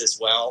mix as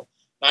well,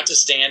 not to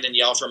stand and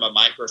yell from a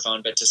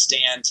microphone, but to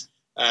stand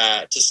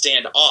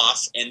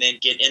off and then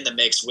get in the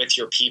mix with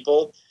your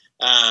people.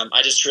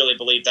 I just truly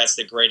believe that's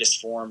the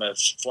greatest form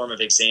of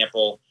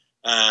example.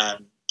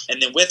 And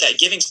then with that,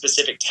 giving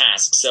specific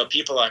tasks. So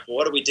people are like, well,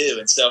 what do we do?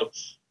 And so,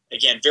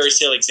 again, very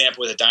silly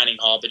example with a dining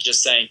hall, but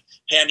just saying,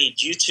 hey, I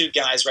need you two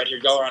guys right here.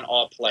 Y'all are on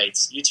all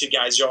plates. You two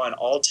guys, y'all are on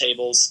all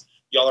tables.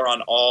 Y'all are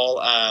on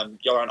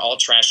all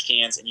trash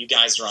cans, and you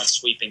guys are on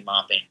sweeping,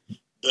 mopping.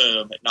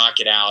 Boom, knock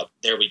it out.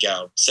 There we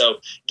go. So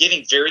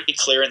giving very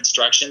clear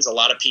instructions. A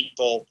lot of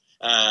people,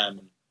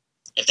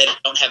 if they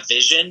don't have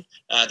vision,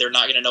 they're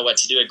not going to know what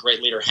to do. A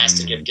great leader has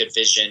to give good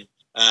vision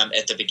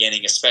at the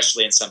beginning,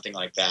 especially in something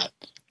like that.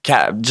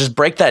 Kat, just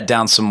break that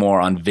down some more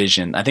on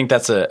vision. I think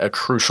that's a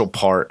crucial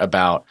part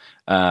about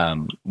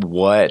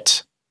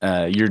what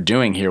you're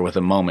doing here with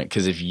a moment.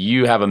 Because if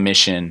you have a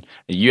mission,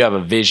 you have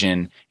a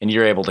vision, and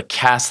you're able to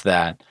cast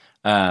that,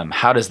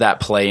 how does that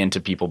play into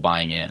people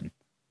buying in?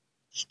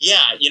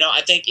 Yeah,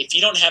 I think if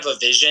you don't have a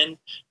vision,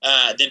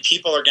 then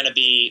people are going to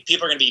be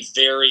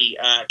very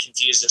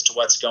confused as to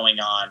what's going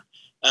on.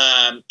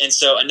 And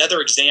so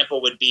another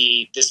example would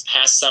be this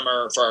past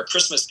summer for our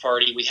Christmas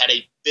party, we had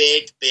a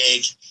big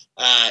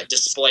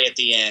display at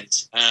the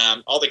end.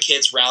 All the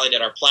kids rallied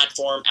at our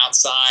platform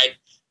outside.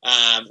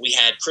 We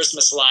had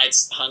Christmas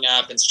lights hung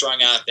up and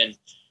strung up, and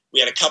we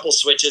had a couple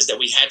switches that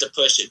we had to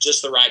push at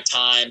just the right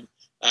time.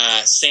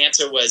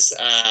 Santa was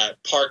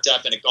parked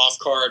up in a golf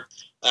cart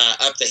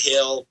up the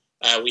hill.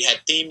 We had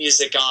theme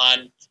music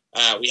on.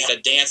 We had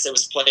a dance that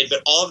was played,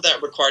 but all of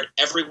that required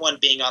everyone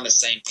being on the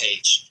same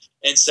page.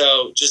 And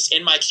so just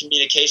in my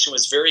communication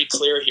was very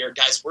clear here,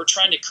 guys, we're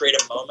trying to create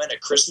a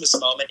Christmas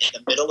moment in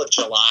the middle of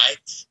July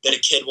that a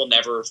kid will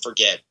never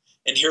forget.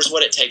 And here's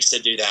what it takes to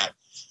do that.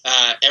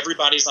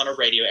 Everybody's on a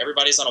radio.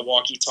 Everybody's on a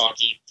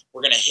walkie-talkie.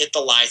 We're going to hit the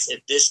lights at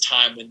this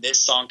time when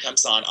this song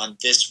comes on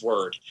this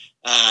word.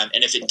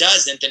 And if it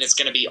doesn't, then it's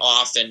going to be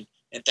off and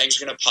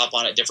things are going to pop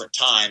on at different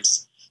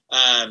times.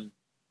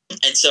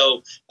 And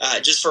so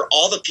just for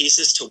all the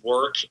pieces to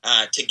work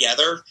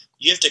together,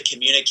 you have to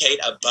communicate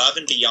above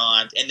and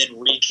beyond and then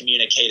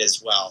re-communicate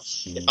as well.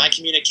 Mm-hmm. If I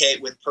communicate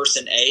with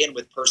person A and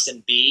with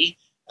person B,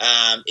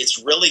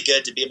 it's really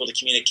good to be able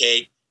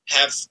to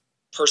have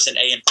person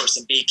A and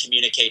person B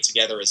communicate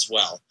together as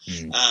well.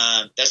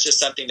 Mm-hmm. That's just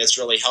something that's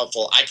really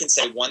helpful. I can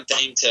say one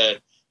thing to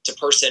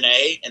person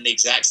A and the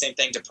exact same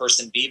thing to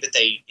person B, but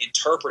they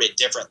interpret it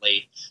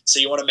differently. So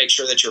you want to make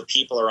sure that your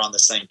people are on the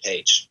same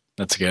page.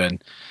 That's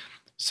good.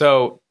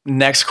 So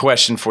next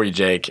question for you,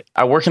 Jake.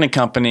 I work in a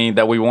company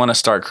that we want to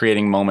start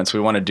creating moments. We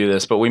want to do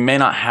this, but we may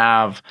not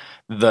have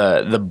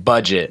the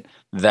budget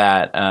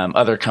that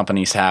other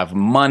companies have.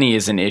 Money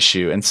is an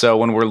issue. And so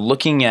when we're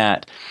looking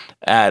at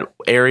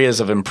areas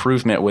of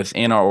improvement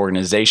within our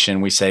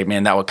organization, we say,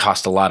 man, that would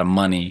cost a lot of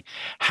money.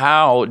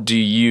 How do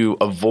you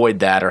avoid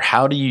that, or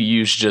how do you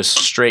use just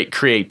straight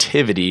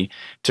creativity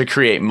to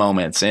create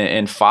moments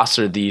and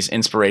foster these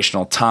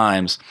inspirational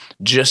times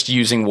just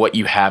using what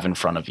you have in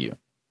front of you?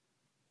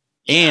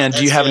 And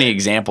do you have any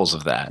examples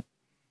of that?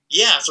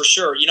 Yeah, for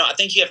sure. I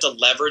think you have to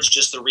leverage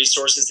just the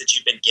resources that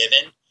you've been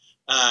given.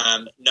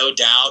 No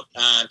doubt.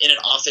 In an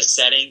office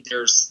setting,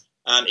 there's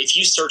if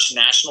you search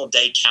National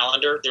Day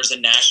calendar, there's a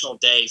National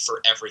Day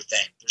for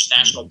everything. There's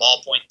National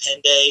Ballpoint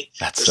Pen Day.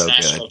 There's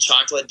National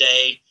Chocolate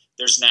Day.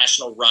 There's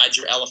National Ride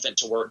Your Elephant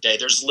to Work Day.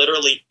 There's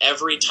literally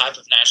every type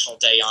of national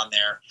day on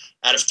there.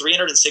 Out of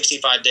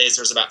 365 days,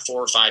 there's about 4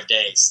 or 5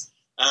 days.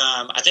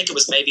 I think it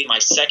was maybe my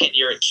second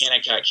year at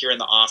Kanakuk here in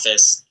the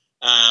office.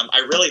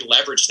 I really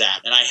leveraged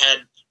that, and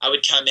I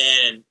would come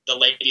in, and the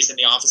ladies in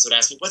the office would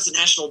ask me, "What's the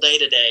national day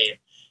today?"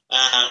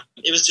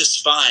 It was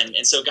just fun,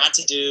 and so got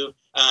to do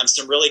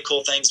some really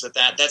cool things with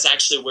that. That's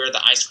actually where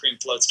the ice cream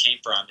floats came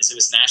from. It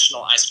was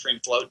National Ice Cream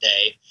Float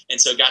Day, and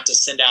so got to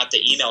send out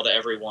the email to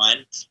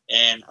everyone.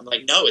 And I'm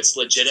like, no, it's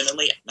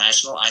legitimately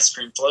National Ice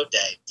Cream Float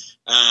Day.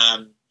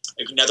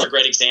 Another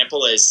great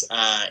example is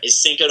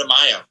Cinco de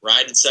Mayo,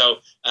 right? And so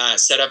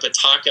set up a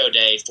taco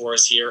day for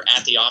us here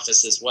at the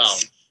office as well.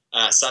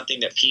 Something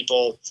that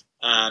people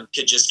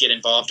could just get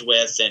involved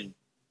with and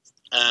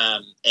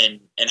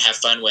have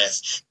fun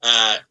with.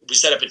 We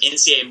set up an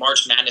NCAA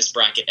March Madness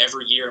bracket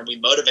every year, and we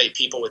motivate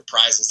people with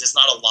prizes. It's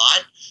not a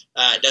lot.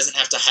 It doesn't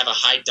have to have a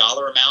high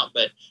dollar amount,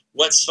 but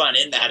what's fun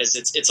in that is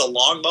it's a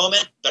long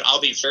moment, but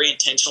I'll be very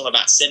intentional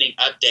about sending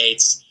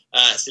updates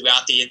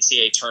throughout the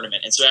NCAA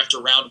tournament. And so after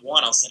round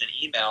one, I'll send an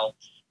email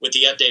with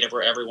the update of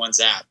where everyone's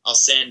at. I'll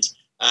send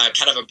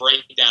kind of a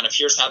breakdown of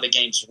here's how the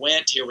games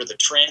went, here were the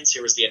trends,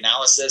 here was the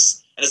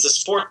analysis. And as a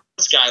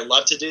sports guy, I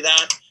love to do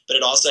that, but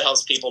it also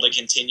helps people to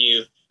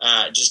continue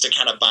just to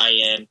kind of buy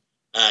in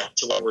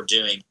to what we're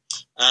doing.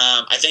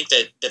 I think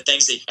that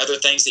other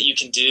things that you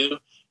can do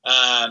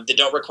that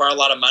don't require a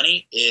lot of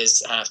money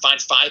is find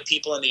 5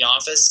 people in the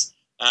office,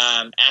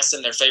 ask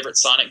them their favorite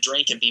Sonic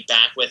drink, and be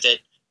back with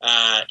it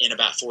in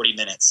about 40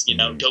 minutes.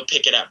 Go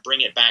pick it up, bring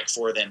it back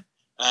for them.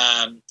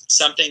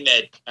 Something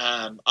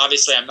that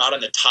obviously I'm not on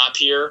the top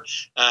here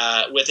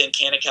within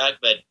Kanakuk,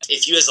 but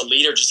if you as a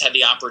leader just had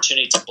the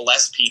opportunity to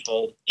bless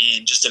people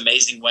in just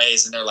amazing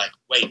ways, and they're like,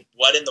 wait,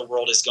 what in the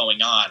world is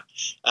going on?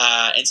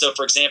 And so,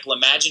 for example,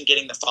 imagine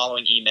getting the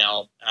following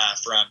email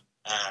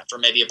from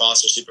maybe a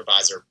boss or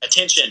supervisor.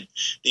 Attention,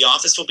 the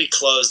office will be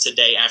closed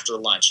today after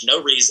lunch.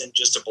 No reason,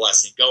 just a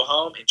blessing. Go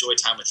home, enjoy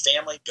time with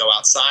family, go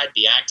outside,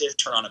 be active,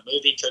 turn on a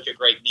movie, cook a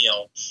great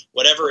meal.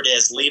 Whatever it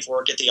is, leave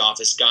work at the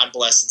office. God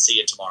bless and see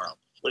you tomorrow.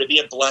 Would it be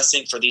a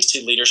blessing for these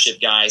 2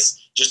 leadership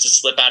guys just to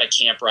slip out of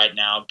camp right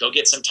now, go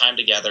get some time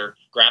together,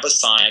 grab a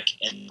Sonic,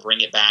 and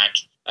bring it back,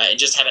 and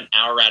just have an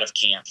hour out of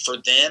camp? For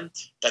them,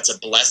 that's a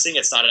blessing.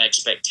 It's not an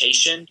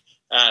expectation.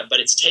 But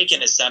it's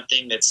taken as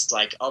something that's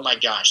like, oh my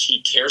gosh,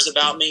 he cares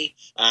about me.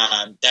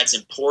 That's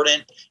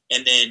important.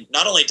 And then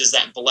not only does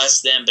that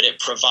bless them, but it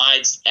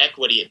provides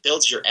equity. It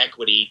builds your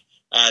equity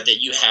that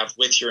you have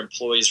with your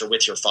employees or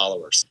with your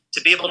followers.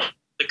 To be able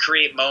to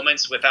create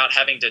moments without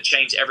having to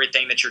change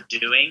everything that you're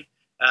doing.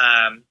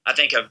 I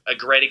think a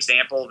great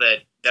example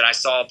that I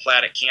saw play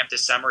out at camp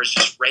this summer is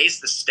just raise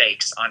the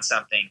stakes on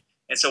something.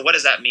 And so what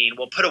does that mean?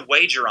 Well, put a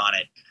wager on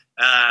it.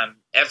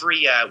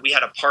 We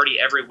had a party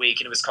every week,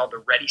 and it was called the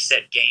Ready,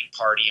 Set, Game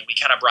Party, and we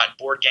kind of brought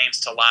board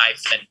games to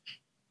life, and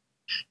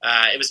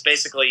it was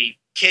basically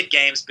kid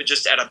games, but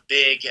just at a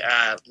big,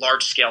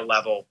 large-scale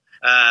level.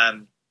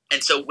 And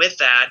so with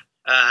that,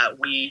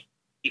 we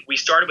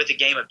started with a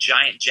game of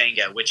Giant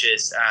Jenga, which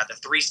is the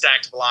 3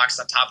 stacked blocks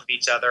on top of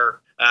each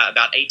other,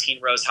 about 18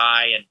 rows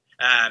high,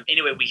 and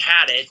anyway, we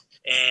had it,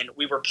 and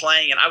we were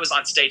playing, and I was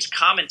on stage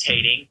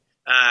commentating.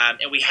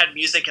 And we had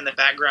music in the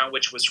background,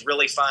 which was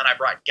really fun. I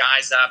brought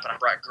guys up and I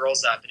brought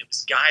girls up, and it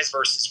was guys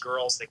versus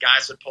girls. The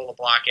guys would pull a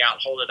block out,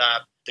 hold it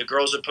up. The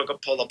girls would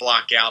pull a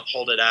block out,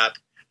 hold it up.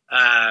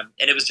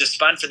 And it was just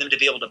fun for them to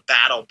be able to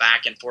battle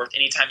back and forth.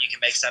 Anytime you can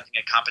make something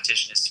a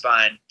competition is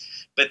fun.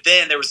 But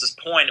then there was this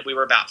point, we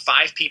were about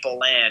 5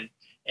 people in,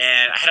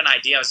 and I had an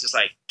idea. I was just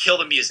like, kill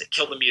the music.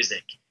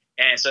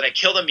 And so they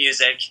kill the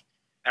music,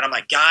 and I'm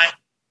like, guys,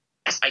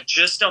 I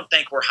just don't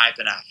think we're hype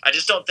enough. I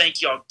just don't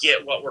think y'all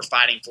get what we're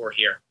fighting for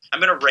here. I'm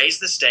going to raise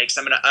the stakes.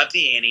 I'm going to up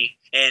the ante.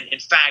 And in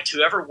fact,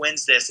 whoever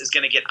wins this is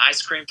going to get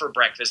ice cream for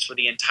breakfast for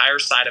the entire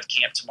side of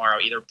camp tomorrow,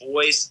 either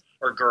boys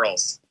or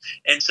girls.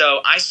 And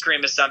so ice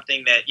cream is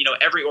something that,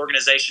 every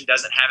organization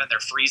doesn't have in their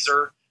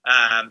freezer.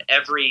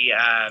 Every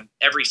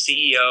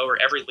CEO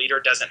or every leader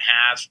doesn't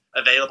have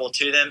available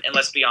to them. And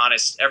let's be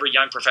honest, every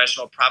young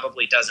professional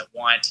probably doesn't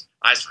want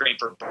ice cream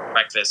for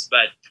breakfast,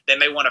 but they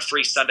may want a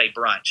free Sunday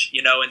brunch,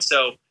 and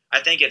so I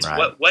think it's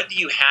right. What do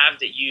you have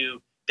that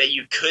you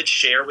could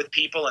share with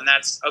people? And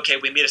that's, okay,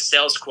 we meet a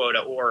sales quota,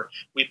 or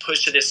we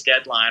push to this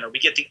deadline, or we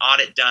get the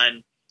audit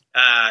done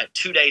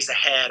 2 days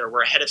ahead, or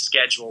we're ahead of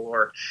schedule,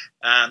 or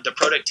the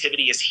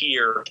productivity is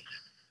here.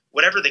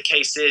 whatever the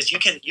case is, you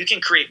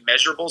can create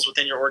measurables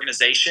within your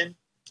organization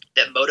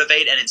that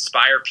motivate and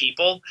inspire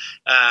people,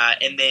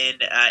 and then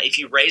if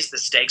you raise the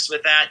stakes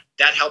with that,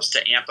 that helps to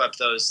amp up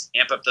those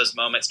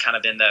moments kind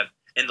of in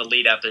the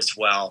lead up as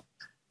well.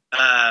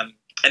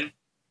 And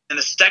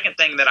the second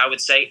thing that I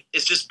would say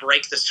is just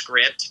break the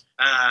script.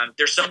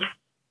 There's so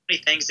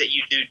many things that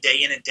you do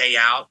day in and day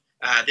out.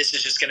 This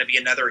is just going to be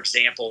another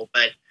example,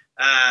 but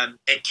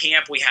at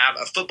camp we have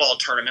a football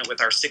tournament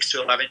with our 6 to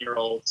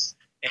 11-year-olds.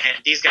 And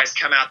these guys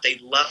come out, they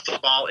love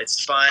football,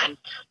 it's fun.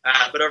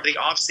 But over the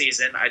off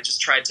season, I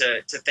just tried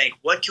to think,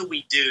 what can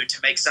we do to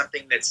make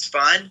something that's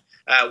fun?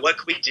 What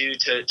can we do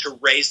to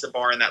raise the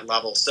bar in that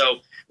level? So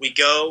we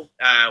go,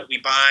 we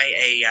buy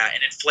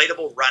an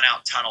inflatable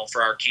run-out tunnel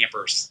for our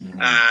campers.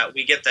 Mm-hmm.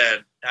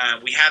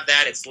 We have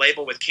that. It's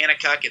labeled with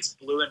Kanakuk. It's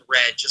blue and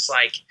red, just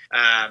like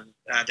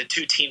the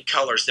 2 team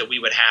colors that we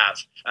would have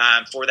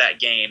for that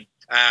game.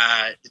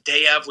 The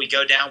day of, we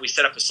go down, we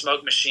set up a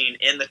smoke machine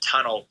in the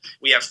tunnel.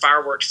 We have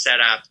fireworks set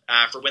up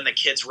for when the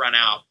kids run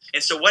out.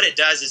 And so what it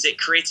does is it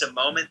creates a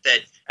moment that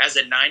as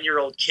a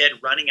 9-year-old kid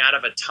running out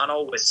of a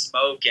tunnel with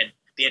smoke and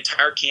the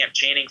entire camp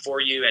chanting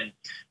for you and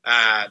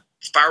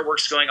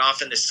fireworks going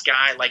off in the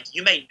sky, like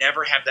you may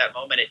never have that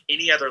moment at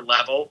any other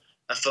level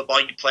of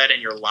football you played in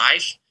your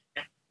life.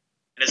 And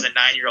as a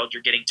 9-year-old,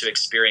 you're getting to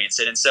experience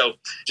it. And so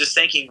just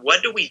thinking,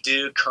 what do we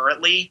do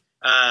currently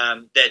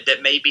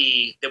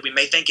that we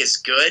may think is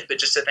good, but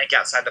just to think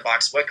outside the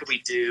box, what could we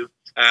do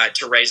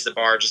to raise the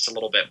bar just a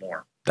little bit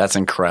more? That's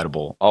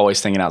incredible. Always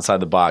thinking outside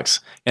the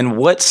box. And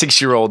what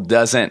 6-year-old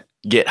doesn't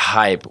get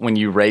hype when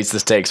you raise the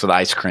stakes with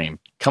ice cream?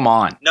 Come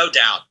on. No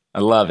doubt. I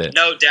love it.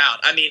 No doubt.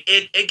 I mean,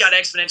 it got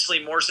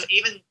exponentially more. So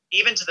even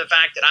to the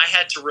fact that I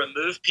had to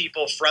remove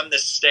people from the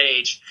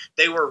stage.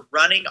 They were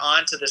running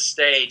onto the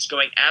stage,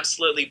 going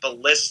absolutely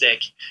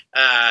ballistic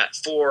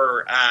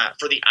for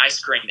the ice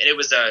cream, and it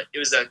was a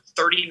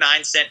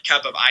 39-cent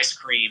cup of ice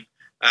cream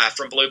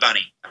from Blue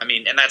Bunny. I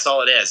mean, and that's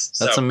all it is.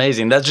 That's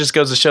amazing. That just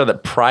goes to show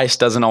that price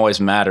doesn't always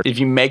matter. If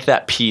you make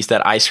that piece,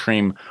 that ice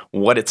cream,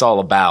 what it's all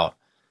about,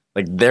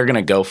 like they're going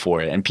to go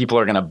for it and people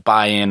are going to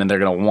buy in and they're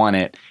going to want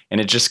it.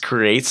 And it just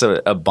creates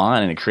a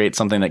bond and it creates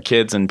something that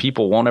kids and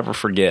people won't ever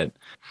forget.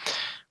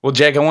 Well,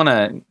 Jake, I want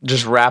to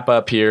just wrap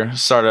up here,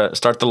 start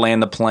to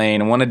land the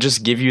plane. I want to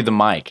just give you the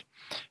mic.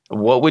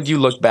 What would you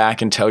look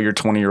back and tell your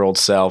 20-year-old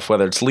self,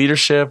 whether it's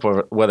leadership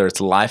or whether it's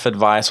life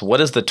advice? What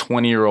does the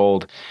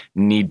 20-year-old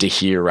need to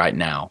hear right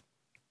now?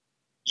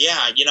 Yeah,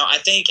 I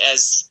think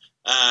as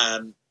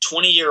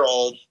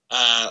 20-year-old,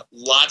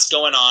 lots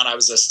going on. I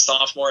was a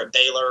sophomore at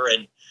Baylor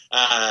and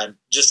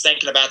just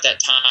thinking about that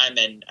time.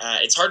 And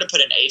it's hard to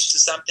put an age to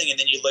something. And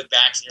then you look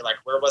back and you're like,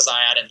 where was I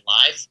at in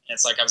life? And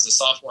it's like I was a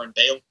sophomore in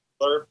Baylor.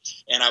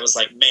 And I was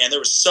like, man, there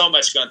was so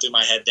much going through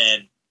my head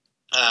then.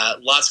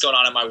 Lots going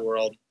on in my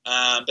world.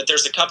 But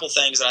there's a couple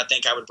things that I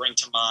think I would bring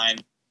to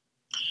mind.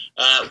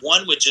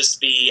 One would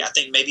just be, I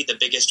think maybe the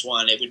biggest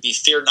one, it would be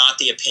fear not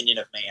the opinion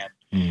of man.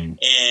 Mm.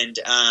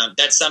 And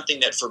that's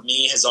something that for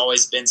me has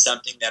always been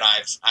something that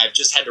I've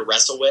just had to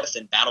wrestle with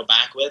and battle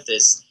back with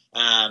is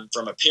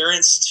from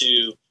appearance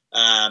to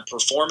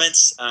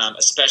performance,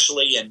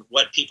 especially, and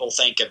what people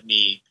think of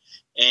me.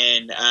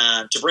 And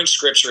to bring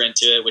scripture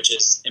into it, which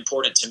is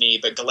important to me,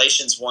 but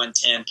Galatians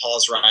 1:10,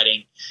 Paul's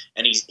writing,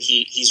 and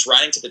he's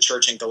writing to the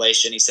church in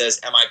Galatia, and he says,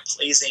 am I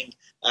pleasing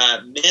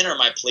men or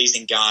am I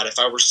pleasing God? If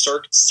I were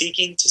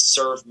seeking to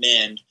serve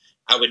men,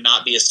 I would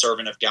not be a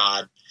servant of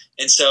God.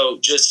 And so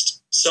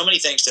just so many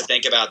things to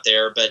think about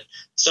there, but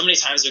so many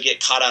times we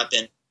get caught up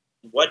in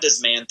what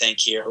does man think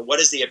here? Or what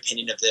is the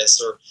opinion of this?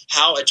 Or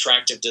how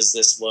attractive does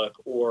this look?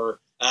 Or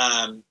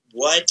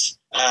what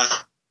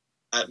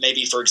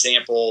maybe, for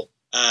example,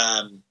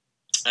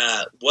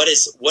 what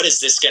is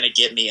this going to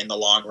get me in the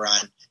long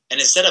run? And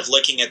instead of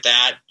looking at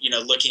that,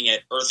 looking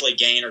at earthly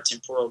gain or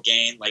temporal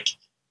gain, like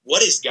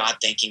what is God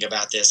thinking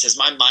about this? Has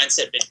my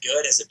mindset been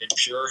good? Has it been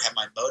pure? Have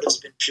my motives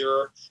been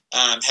pure?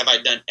 Have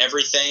I done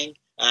everything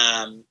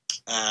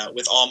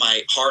with all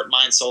my heart,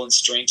 mind, soul, and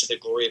strength to the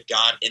glory of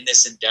God in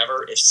this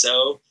endeavor? If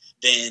so,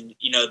 then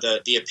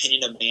the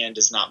opinion of man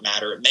does not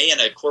matter. It may in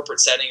a corporate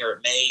setting or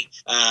it may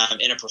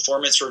in a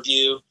performance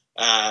review,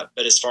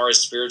 but as far as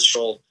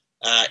spiritual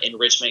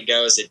enrichment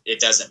goes, it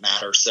doesn't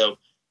matter. So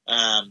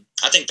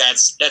I think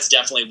that's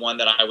definitely one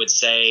that I would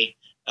say.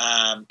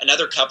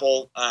 Another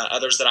couple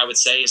others that I would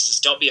say is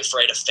just don't be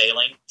afraid of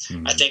failing.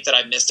 Mm-hmm. I think that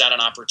I missed out on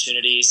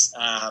opportunities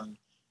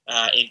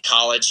in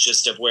college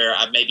just of where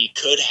I maybe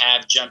could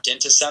have jumped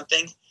into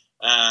something,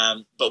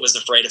 but was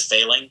afraid of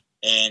failing,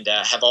 and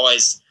have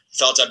always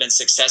felt I've been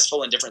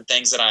successful in different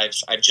things that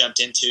I've jumped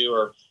into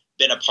or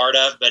been a part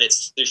of, but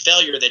it's through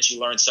failure that you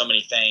learn so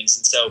many things.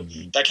 And so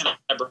mm-hmm. that kind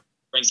of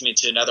brings me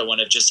to another one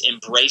of just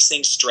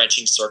embracing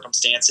stretching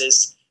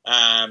circumstances.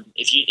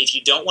 If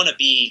you don't want to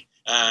be,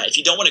 if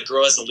you don't want to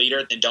grow as a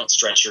leader, then don't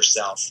stretch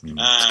yourself.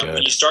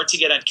 When you start to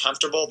get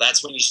uncomfortable,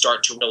 that's when you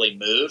start to really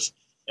move.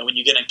 And when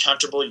you get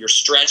uncomfortable, you're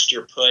stretched,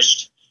 you're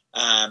pushed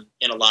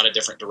in a lot of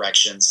different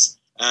directions.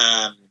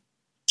 I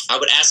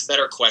would ask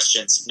better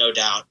questions, no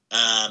doubt.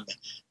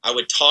 I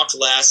would talk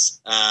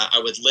less. I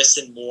would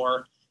listen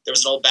more. There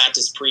was an old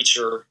Baptist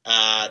preacher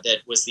that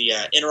was the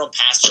interim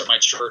pastor at my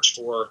church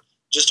for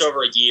just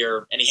over a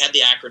year, and he had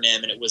the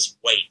acronym, and it was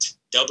WAIT,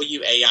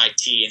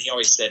 WAIT, and he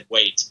always said,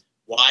 wait,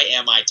 why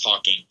am I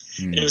talking?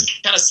 And it was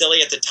kind of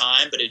silly at the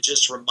time, but it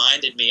just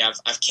reminded me,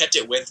 I've kept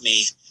it with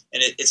me,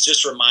 and it's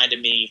just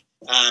reminded me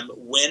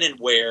when and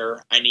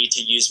where I need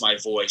to use my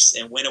voice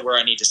and when and where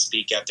I need to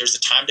speak up. There's a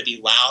time to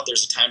be loud,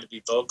 there's a time to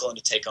be vocal and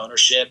to take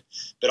ownership,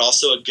 but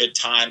also a good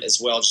time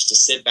as well just to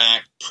sit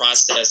back,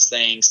 process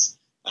things.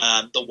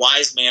 The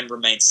wise man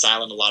remains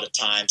silent a lot of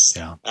times.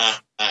 Yeah.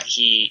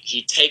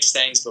 He takes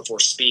things before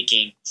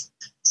speaking,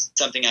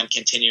 something I'm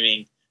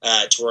continuing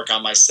to work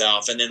on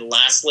myself. And then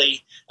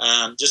lastly,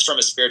 just from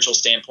a spiritual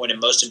standpoint,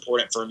 and most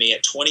important for me,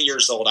 at 20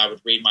 years old, I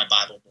would read my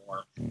Bible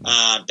more.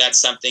 That's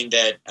something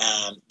that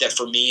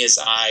for me, as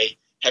I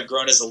have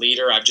grown as a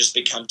leader, I've just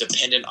become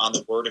dependent on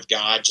the Word of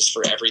God just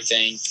for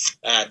everything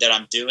that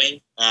I'm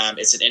doing.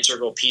 It's an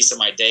integral piece of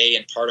my day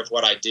and part of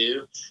what I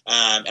do.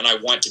 And I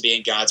want to be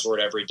in God's Word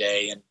every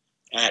day. And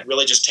it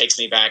really just takes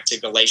me back to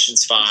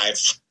Galatians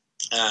 5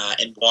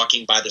 and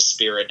walking by the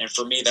Spirit. And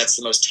for me, that's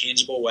the most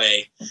tangible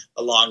way,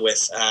 along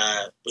with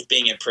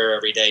being in prayer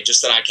every day,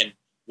 just that I can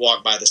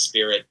walk by the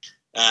Spirit.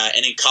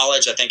 And in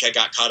college, I think I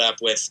got caught up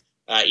with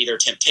either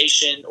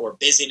temptation or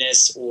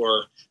busyness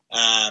or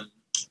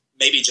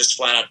maybe just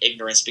flat out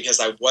ignorance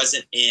because I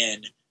wasn't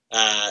in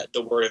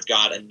the Word of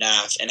God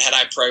enough. And had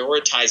I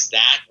prioritized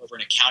that over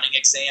an accounting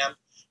exam,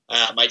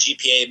 my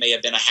GPA may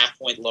have been a half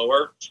point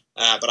lower,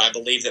 but I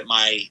believe that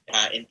my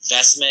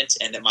investment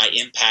and that my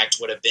impact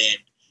would have been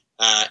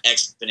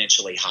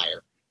exponentially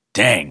higher.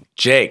 Dang,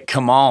 Jake,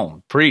 come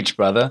on, preach,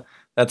 brother.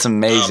 That's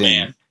amazing. Oh,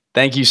 man.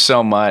 Thank you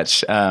so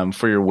much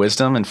for your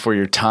wisdom and for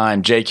your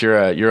time. Jake,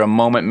 you're a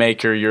moment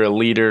maker. You're a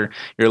leader.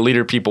 You're a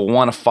leader people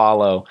want to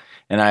follow.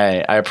 And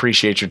I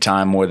appreciate your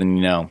time more than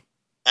you know.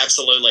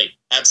 Absolutely.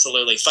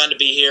 Absolutely. Fun to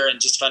be here and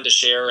just fun to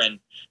share. And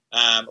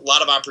a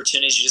lot of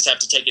opportunities. You just have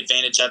to take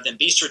advantage of them.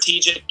 Be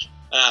strategic,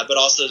 but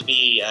also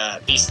be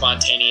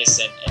spontaneous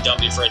and don't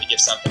be afraid to give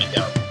something a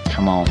go.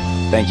 Come on.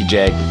 Thank you,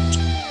 Jake.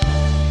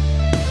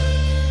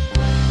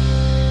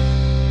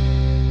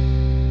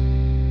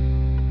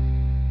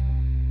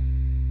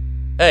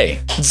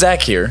 Hey,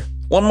 Zach here.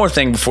 One more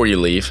thing before you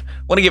leave.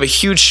 I want to give a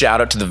huge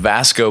shout out to the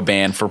Vasco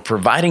Band for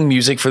providing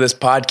music for this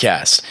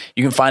podcast.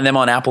 You can find them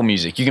on Apple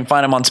Music. You can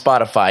find them on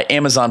Spotify,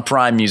 Amazon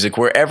Prime Music,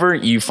 wherever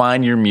you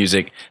find your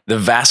music. The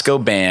Vasco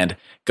Band.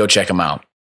 Go check them out.